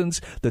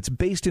substance, that's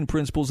based in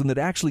principles, and that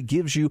actually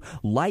gives you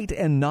light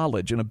and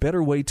knowledge and a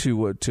better way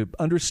to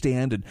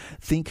understand and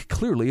think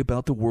clearly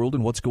about the world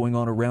and what's going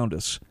on around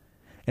us.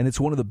 And it's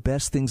one of the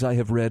best things I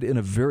have read in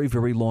a very,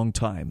 very long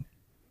time.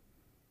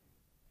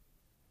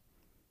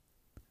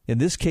 In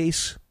this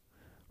case,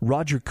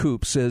 Roger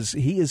Coops says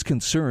he is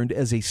concerned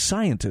as a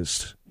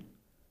scientist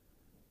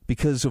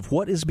because of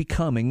what is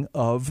becoming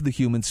of the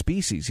human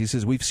species. He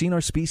says, we've seen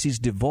our species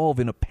devolve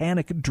in a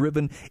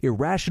panic-driven,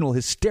 irrational,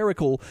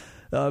 hysterical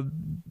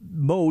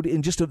mode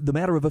in just the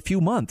matter of a few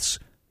months.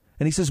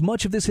 And he says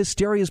much of this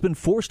hysteria has been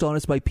forced on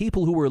us by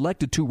people who were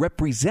elected to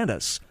represent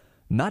us,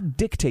 not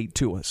dictate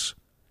to us.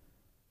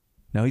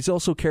 Now, he's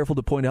also careful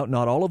to point out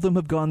not all of them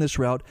have gone this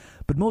route,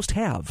 but most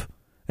have.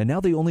 And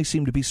now they only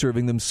seem to be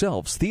serving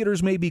themselves.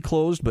 Theaters may be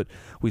closed, but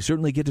we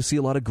certainly get to see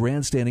a lot of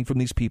grandstanding from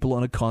these people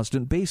on a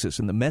constant basis.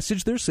 And the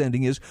message they're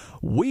sending is,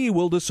 we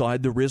will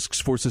decide the risks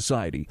for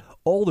society,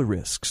 all the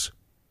risks.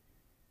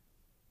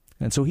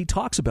 And so he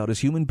talks about,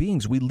 as human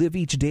beings, we live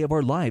each day of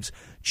our lives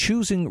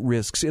choosing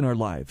risks in our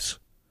lives.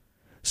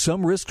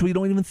 Some risks we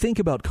don't even think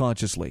about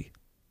consciously.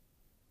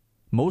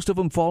 Most of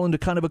them fall into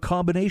kind of a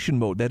combination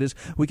mode. That is,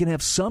 we can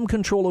have some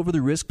control over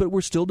the risk, but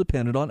we're still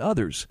dependent on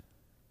others.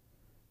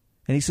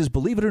 And he says,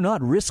 believe it or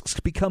not, risks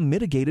become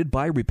mitigated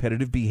by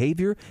repetitive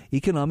behavior,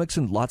 economics,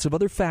 and lots of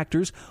other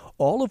factors,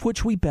 all of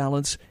which we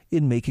balance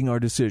in making our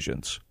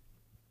decisions.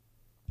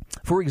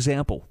 For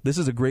example, this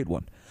is a great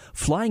one.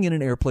 Flying in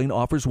an airplane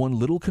offers one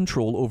little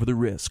control over the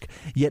risk.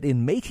 Yet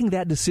in making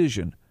that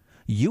decision,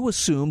 you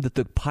assume that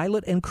the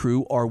pilot and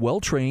crew are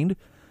well trained,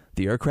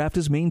 the aircraft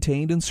is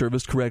maintained and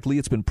serviced correctly,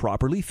 it's been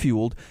properly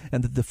fueled,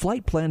 and that the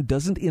flight plan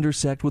doesn't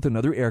intersect with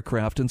another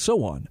aircraft, and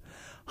so on.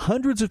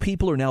 Hundreds of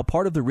people are now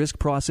part of the risk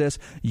process.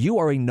 You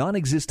are a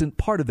non-existent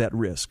part of that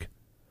risk.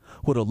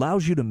 What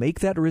allows you to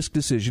make that risk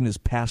decision is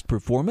past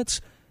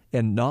performance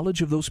and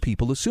knowledge of those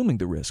people assuming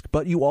the risk.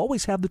 But you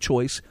always have the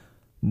choice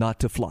not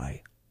to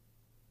fly.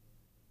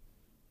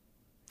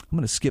 I'm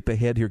going to skip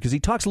ahead here because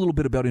he talks a little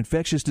bit about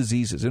infectious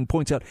diseases and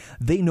points out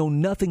they know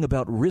nothing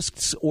about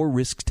risks or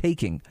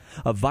risk-taking.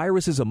 A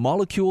virus is a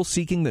molecule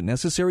seeking the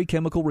necessary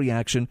chemical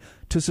reaction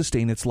to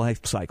sustain its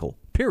life cycle.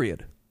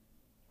 Period.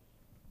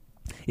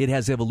 It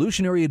has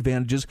evolutionary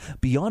advantages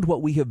beyond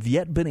what we have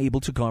yet been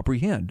able to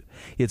comprehend.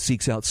 It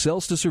seeks out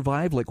cells to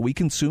survive like we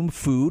consume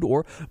food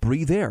or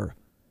breathe air.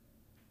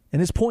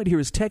 And his point here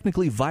is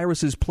technically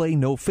viruses play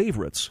no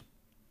favorites.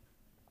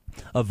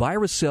 A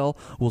virus cell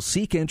will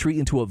seek entry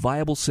into a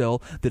viable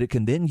cell that it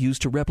can then use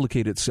to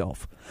replicate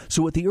itself.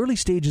 So at the early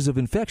stages of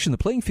infection, the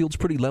playing field's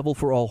pretty level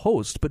for all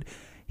hosts, but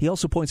he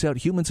also points out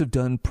humans have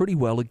done pretty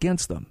well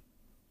against them.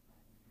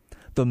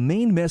 The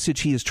main message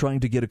he is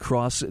trying to get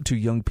across to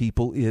young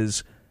people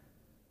is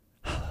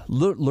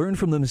learn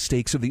from the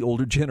mistakes of the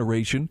older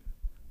generation,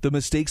 the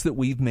mistakes that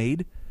we've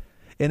made.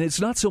 And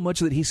it's not so much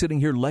that he's sitting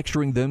here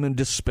lecturing them and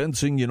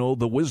dispensing,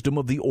 the wisdom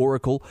of the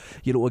oracle,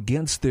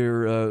 against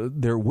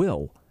their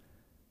will.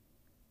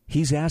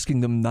 He's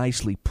asking them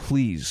nicely,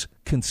 please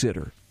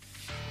consider.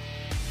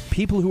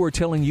 People who are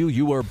telling you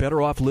you are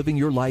better off living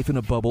your life in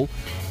a bubble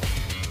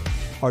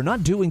are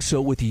not doing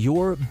so with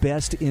your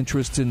best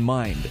interests in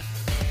mind.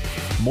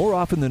 More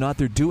often than not,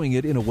 they're doing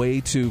it in a way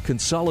to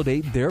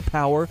consolidate their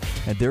power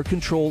and their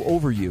control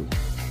over you.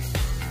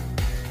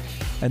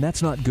 And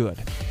that's not good.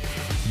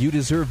 You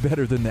deserve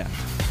better than that.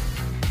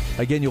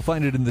 Again, you'll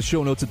find it in the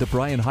show notes at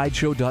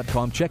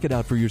thebrianhydeshow.com. Check it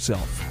out for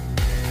yourself.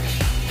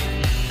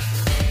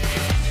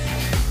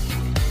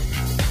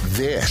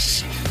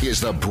 This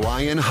is The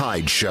Brian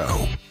Hyde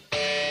Show.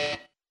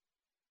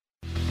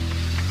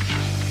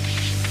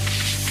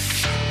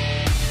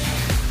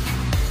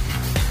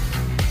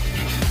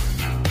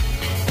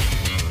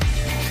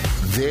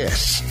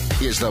 This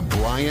is The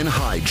Brian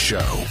Hyde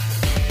Show.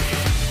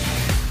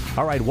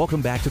 All right,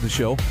 welcome back to the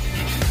show.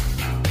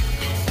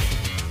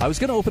 I was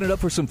going to open it up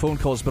for some phone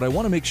calls, but I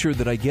want to make sure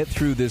that I get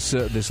through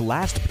this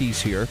last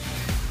piece here.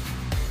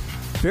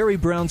 Barry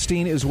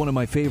Brownstein is one of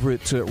my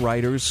favorite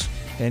writers,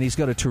 and he's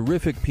got a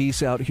terrific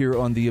piece out here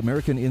on the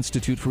American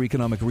Institute for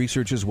Economic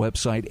Research's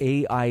website,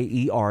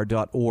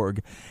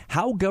 AIER.org,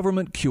 How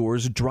Government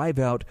Cures Drive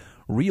Out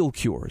Real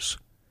Cures.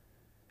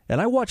 And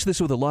I watch this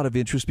with a lot of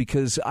interest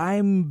because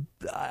I'm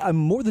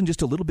more than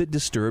just a little bit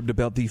disturbed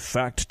about the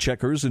fact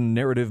checkers and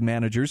narrative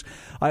managers.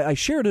 I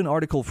shared an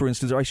article, for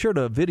instance, or I shared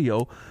a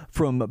video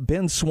from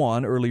Ben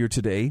Swan earlier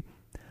today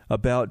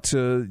about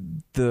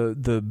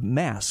the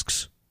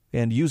masks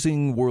and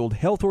using World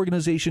Health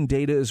Organization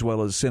data as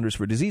well as Centers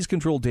for Disease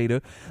Control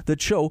data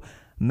that show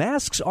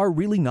masks are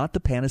really not the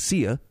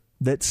panacea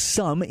that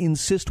some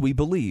insist we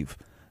believe.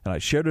 And I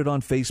shared it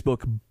on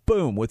Facebook.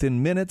 Boom,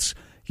 within minutes,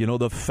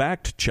 the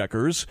fact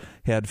checkers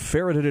had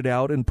ferreted it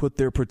out and put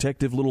their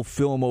protective little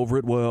film over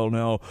it. Well,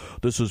 now,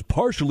 this is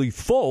partially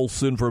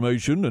false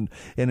information. And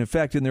in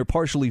fact, in their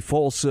partially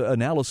false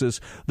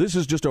analysis, this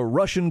is just a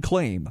Russian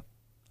claim.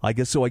 I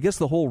guess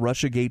the whole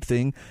Russiagate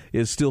thing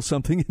is still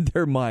something in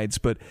their minds.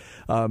 But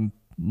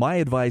my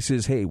advice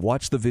is, hey,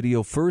 watch the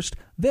video first,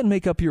 then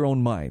make up your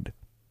own mind.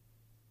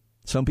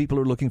 Some people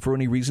are looking for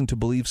any reason to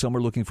believe. Some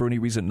are looking for any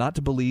reason not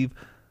to believe.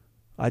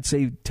 I'd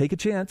say take a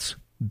chance.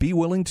 Be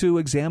willing to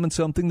examine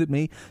something that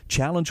may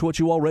challenge what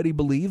you already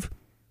believe.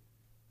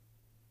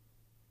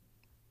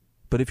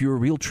 But if you're a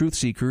real truth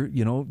seeker,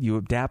 you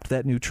adapt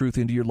that new truth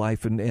into your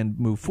life and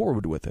move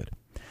forward with it.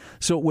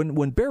 So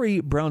when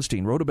Barry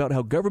Brownstein wrote about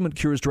how government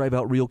cures drive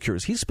out real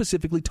cures, he's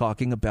specifically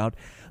talking about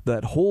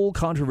that whole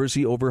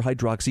controversy over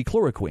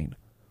hydroxychloroquine,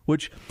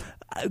 which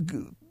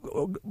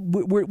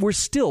we're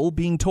still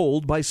being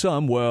told by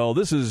some, well,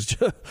 this is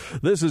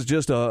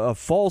just a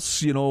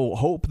false,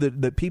 hope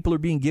that people are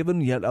being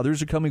given, yet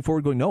others are coming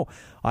forward going, no,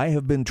 I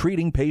have been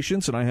treating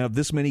patients and I have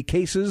this many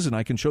cases and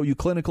I can show you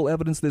clinical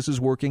evidence this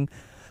is working.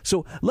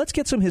 So let's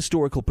get some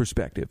historical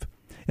perspective.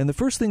 And the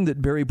first thing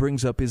that Barry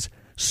brings up is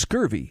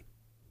scurvy.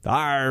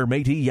 Arr,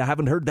 matey, you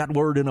haven't heard that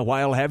word in a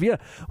while, have you?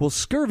 Well,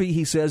 scurvy,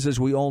 he says, as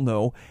we all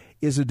know,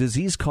 is a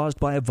disease caused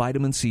by a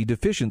vitamin C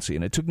deficiency,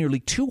 and it took nearly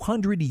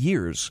 200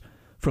 years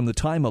from the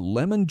time a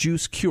lemon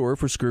juice cure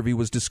for scurvy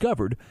was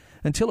discovered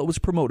until it was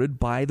promoted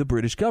by the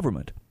British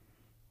government.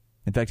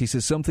 In fact, he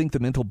says some think the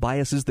mental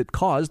biases that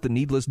caused the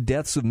needless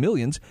deaths of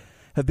millions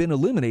have been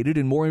eliminated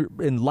in more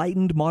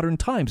enlightened modern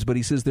times, but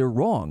he says they're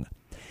wrong.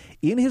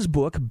 In his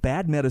book,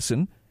 Bad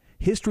Medicine,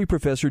 history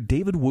professor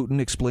David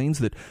Wooten explains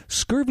that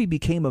scurvy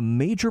became a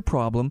major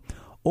problem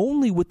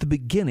only with the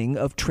beginning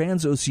of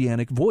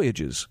transoceanic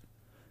voyages.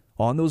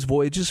 On those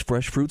voyages,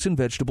 fresh fruits and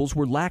vegetables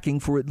were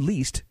lacking for at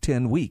least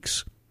 10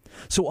 weeks.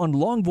 So on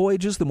long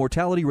voyages, the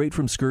mortality rate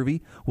from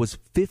scurvy was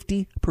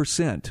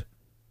 50%.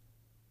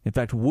 In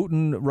fact,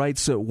 Wooten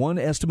writes one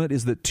estimate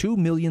is that 2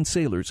 million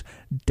sailors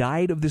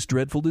died of this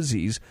dreadful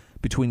disease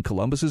between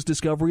Columbus's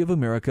discovery of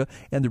America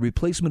and the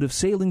replacement of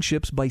sailing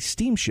ships by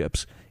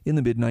steamships in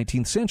the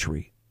mid-19th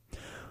century.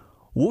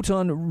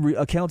 Wooten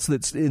accounts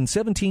that in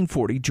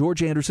 1740,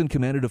 George Anderson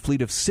commanded a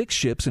fleet of 6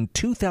 ships and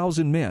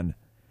 2,000 men,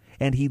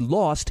 and he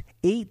lost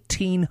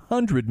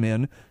 1,800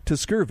 men to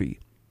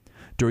scurvy.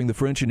 During the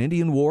French and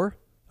Indian War,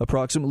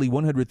 approximately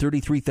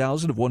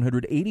 133,000 of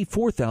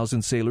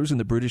 184,000 sailors in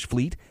the British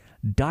fleet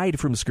died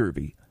from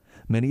scurvy.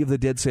 Many of the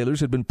dead sailors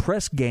had been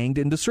press-ganged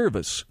into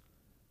service.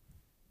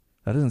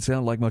 That doesn't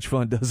sound like much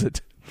fun, does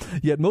it?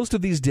 Yet most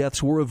of these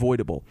deaths were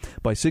avoidable.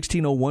 By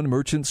 1601,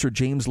 merchant Sir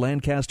James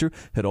Lancaster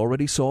had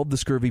already solved the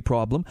scurvy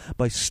problem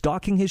by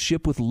stocking his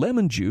ship with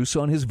lemon juice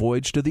on his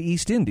voyage to the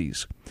East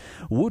Indies.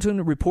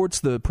 Wooten reports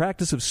the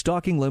practice of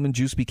stocking lemon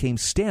juice became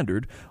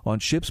standard on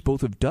ships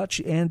both of Dutch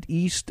and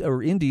English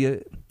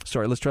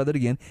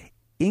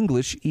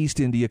East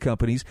India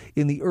companies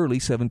in the early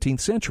 17th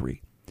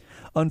century.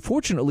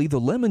 Unfortunately, the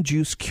lemon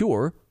juice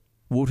cure,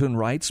 Wooten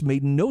writes,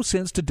 made no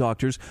sense to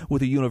doctors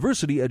with a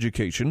university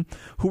education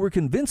who were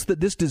convinced that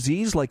this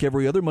disease, like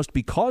every other, must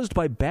be caused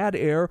by bad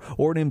air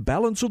or an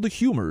imbalance of the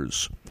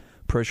humors.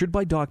 Pressured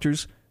by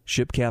doctors,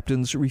 ship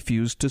captains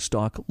refused to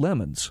stock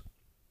lemons.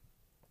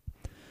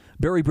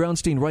 Barry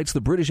Brownstein writes, the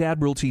British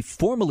Admiralty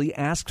formally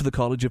asked the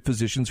College of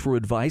Physicians for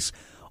advice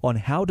on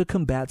how to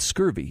combat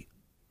scurvy.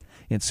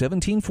 In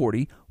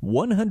 1740,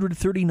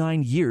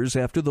 139 years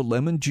after the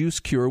lemon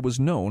juice cure was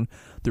known,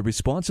 the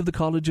response of the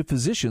College of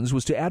Physicians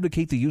was to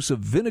advocate the use of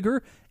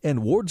vinegar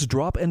and Ward's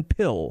drop and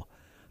pill.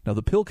 Now,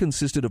 the pill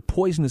consisted of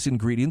poisonous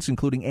ingredients,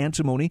 including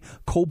antimony,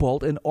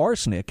 cobalt, and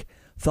arsenic,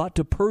 thought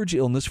to purge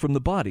illness from the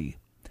body.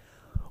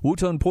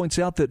 Wooten points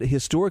out that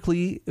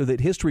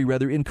history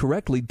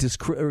incorrectly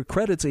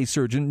discredits a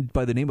surgeon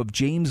by the name of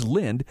James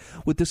Lind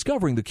with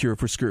discovering the cure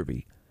for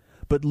scurvy.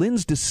 But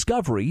Lind's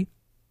discovery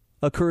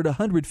occurred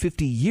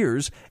 150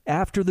 years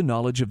after the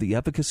knowledge of the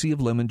efficacy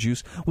of lemon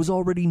juice was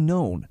already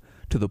known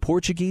to the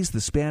Portuguese, the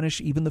Spanish,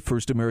 even the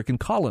first American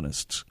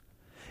colonists.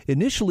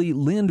 Initially,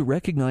 Lind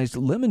recognized the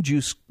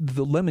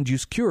lemon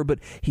juice cure, but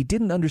he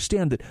didn't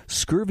understand that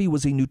scurvy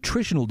was a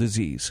nutritional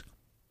disease.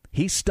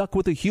 He stuck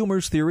with the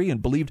humors theory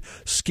and believed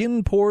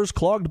skin pores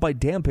clogged by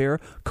damp air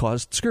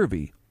caused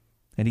scurvy,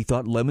 and he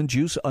thought lemon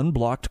juice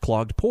unblocked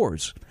clogged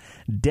pores.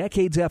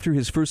 Decades after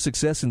his first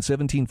success in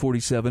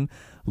 1747,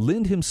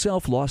 Lind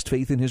himself lost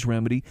faith in his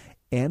remedy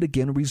and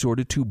again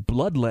resorted to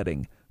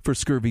bloodletting for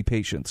scurvy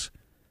patients.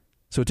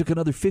 So it took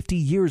another 50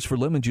 years for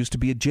lemon juice to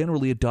be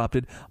generally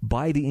adopted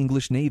by the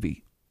English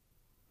Navy.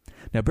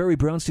 Now, Barry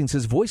Brownstein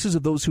says voices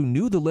of those who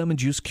knew the lemon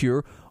juice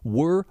cure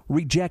were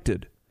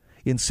rejected.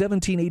 In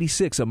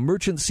 1786, a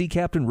merchant sea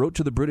captain wrote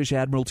to the British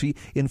Admiralty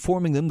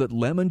informing them that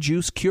lemon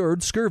juice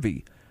cured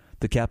scurvy.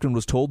 The captain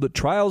was told that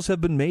trials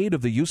have been made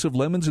of the use of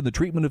lemons in the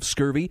treatment of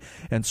scurvy,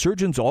 and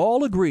surgeons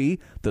all agree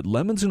that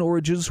lemons and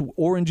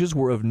oranges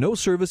were of no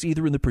service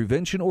either in the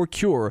prevention or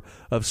cure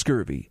of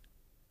scurvy.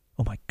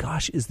 Oh my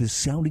gosh, is this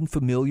sounding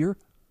familiar?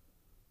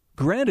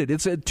 Granted,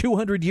 it's a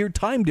 200-year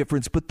time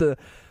difference, but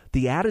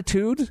the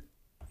attitude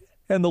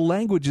and the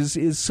language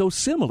is so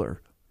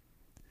similar.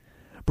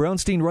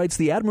 Brownstein writes,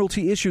 the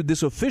Admiralty issued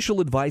this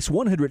official advice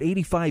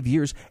 185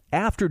 years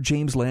after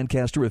James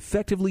Lancaster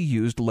effectively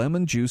used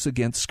lemon juice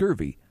against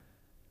scurvy.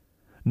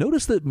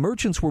 Notice that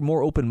merchants were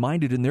more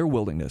open-minded in their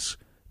willingness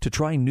to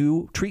try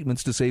new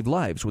treatments to save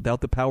lives.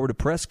 Without the power to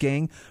press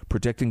gang,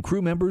 protecting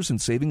crew members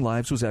and saving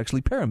lives was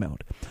actually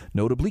paramount.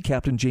 Notably,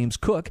 Captain James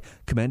Cook,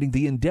 commanding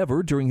the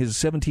Endeavour during his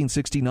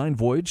 1769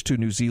 voyage to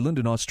New Zealand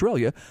and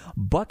Australia,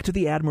 bucked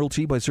the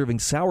Admiralty by serving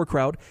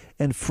sauerkraut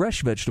and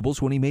fresh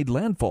vegetables when he made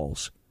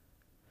landfalls.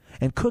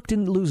 And Cook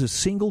didn't lose a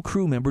single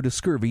crew member to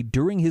scurvy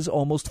during his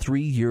almost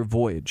 3-year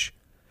voyage.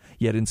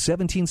 Yet in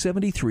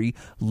 1773,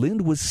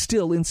 Lind was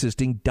still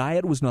insisting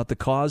diet was not the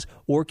cause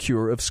or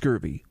cure of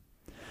scurvy.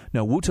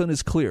 Now, Wooten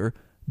is clear,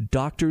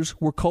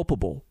 doctors were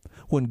culpable.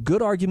 When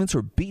good arguments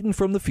are beaten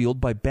from the field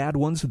by bad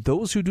ones,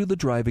 those who do the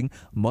driving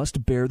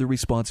must bear the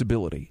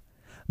responsibility.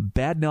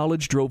 Bad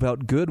knowledge drove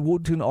out good,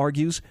 Wooten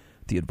argues.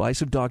 The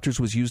advice of doctors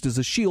was used as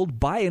a shield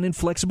by an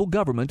inflexible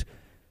government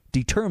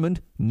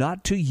determined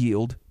not to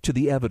yield to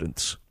the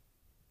evidence.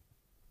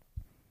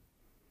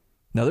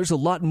 Now, there's a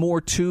lot more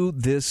to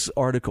this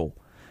article,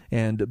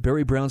 and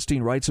Barry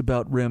Brownstein writes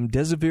about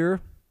remdesivir.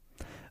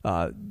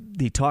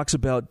 He talks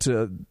about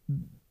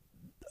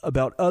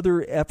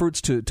other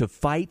efforts to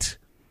fight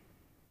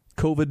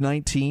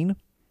COVID-19.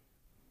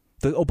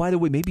 By the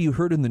way, maybe you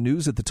heard in the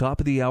news at the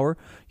top of the hour,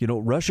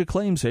 Russia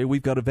claims, hey,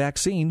 we've got a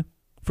vaccine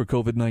for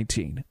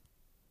COVID-19.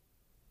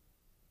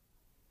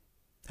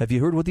 Have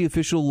you heard what the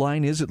official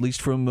line is, at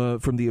least from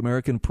the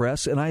American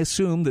press? And I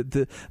assume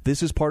that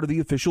this is part of the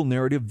official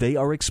narrative they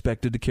are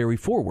expected to carry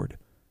forward.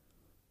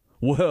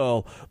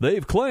 Well,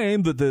 they've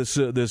claimed that this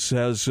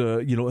has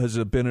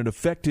been an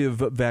effective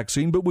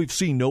vaccine, but we've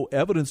seen no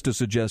evidence to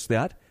suggest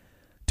that.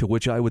 To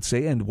which I would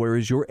say, and where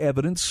is your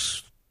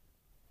evidence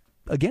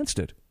against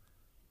it?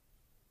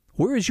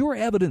 Where is your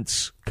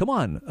evidence? Come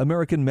on,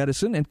 American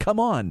medicine, and come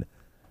on.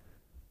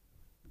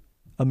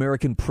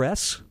 American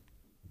press.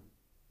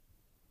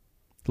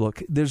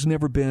 Look, there's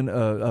never been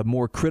a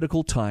more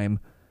critical time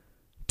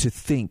to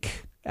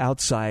think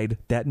outside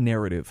that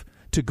narrative,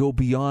 to go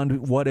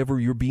beyond whatever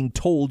you're being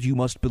told you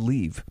must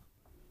believe.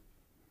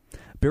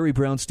 Barry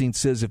Brownstein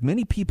says, if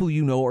many people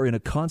you know are in a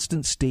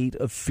constant state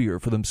of fear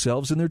for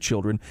themselves and their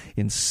children,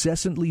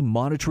 incessantly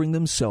monitoring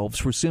themselves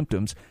for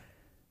symptoms,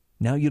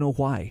 now you know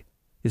why.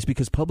 It's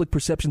because public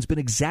perception's been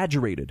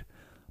exaggerated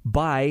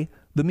by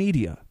the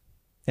media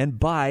and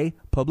by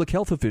public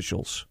health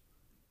officials.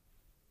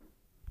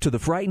 To the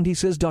frightened, he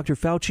says, Dr.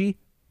 Fauci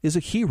is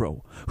a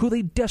hero who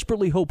they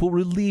desperately hope will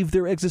relieve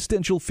their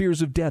existential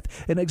fears of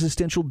death and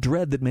existential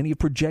dread that many have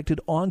projected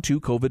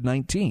onto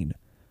COVID-19.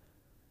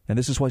 And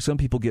this is why some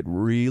people get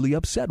really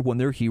upset when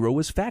their hero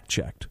is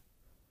fact-checked.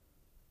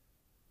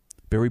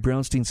 Barry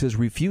Brownstein says,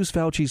 refuse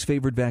Fauci's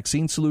favored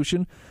vaccine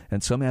solution,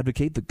 and some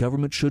advocate the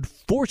government should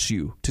force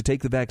you to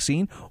take the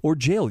vaccine or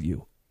jail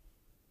you.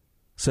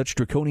 Such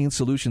draconian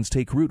solutions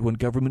take root when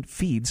government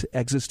feeds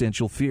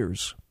existential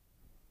fears.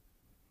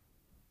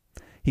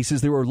 He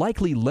says there are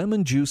likely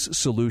lemon juice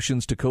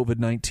solutions to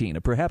COVID-19,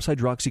 and perhaps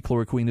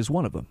hydroxychloroquine is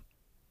one of them.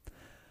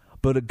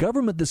 But a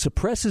government that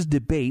suppresses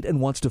debate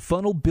and wants to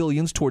funnel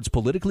billions towards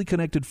politically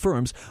connected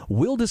firms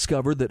will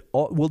discredit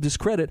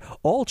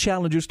all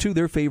challengers to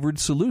their favored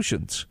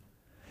solutions.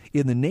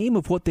 In the name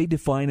of what they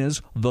define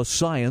as the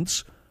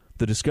science,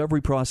 the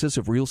discovery process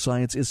of real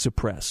science is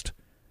suppressed.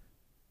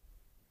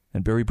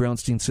 And Barry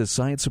Brownstein says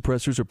science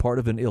suppressors are part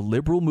of an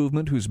illiberal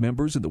movement whose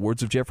members, in the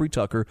words of Jeffrey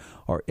Tucker,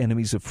 are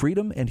enemies of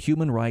freedom and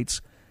human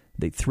rights.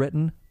 They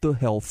threaten the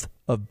health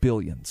of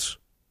billions.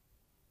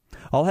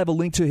 I'll have a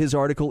link to his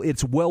article.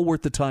 It's well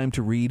worth the time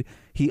to read.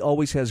 He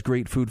always has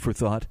great food for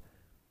thought.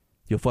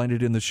 You'll find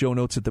it in the show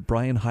notes at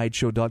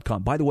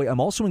thebrianhydeshow.com. By the way, I'm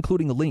also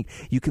including a link.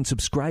 You can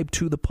subscribe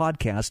to the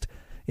podcast,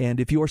 and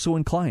if you are so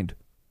inclined,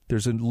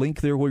 there's a link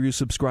there where you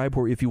subscribe,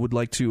 or if you would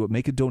like to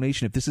make a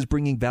donation. If this is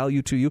bringing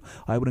value to you,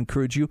 I would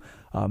encourage you,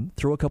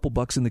 throw a couple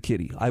bucks in the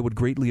kitty. I would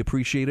greatly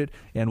appreciate it,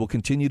 and will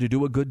continue to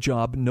do a good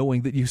job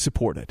knowing that you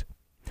support it.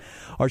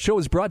 Our show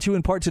is brought to you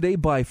in part today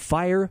by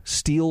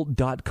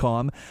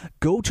firesteel.com.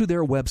 Go to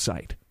their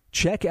website.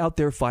 Check out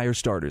their fire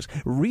starters.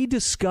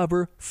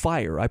 Rediscover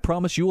fire. I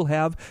promise you will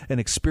have an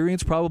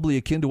experience probably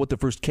akin to what the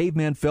first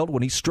caveman felt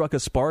when he struck a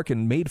spark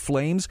and made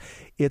flames.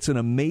 It's an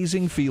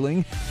amazing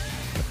feeling.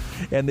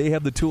 And they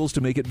have the tools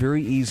to make it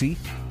very easy.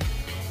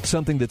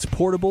 Something that's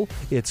portable,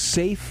 it's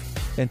safe,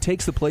 and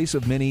takes the place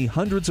of many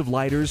hundreds of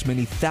lighters,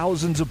 many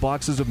thousands of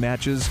boxes of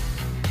matches,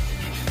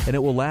 and it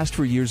will last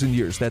for years and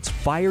years. That's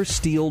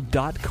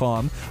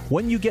firesteel.com.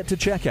 When you get to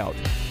checkout,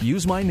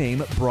 use my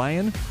name,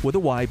 Brian, with a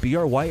Y,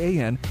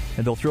 B-R-Y-A-N,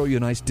 and they'll throw you a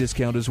nice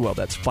discount as well.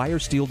 That's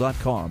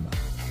firesteel.com.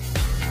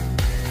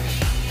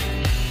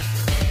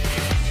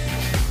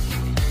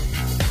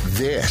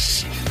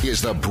 This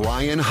is The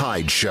Brian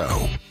Hyde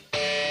Show.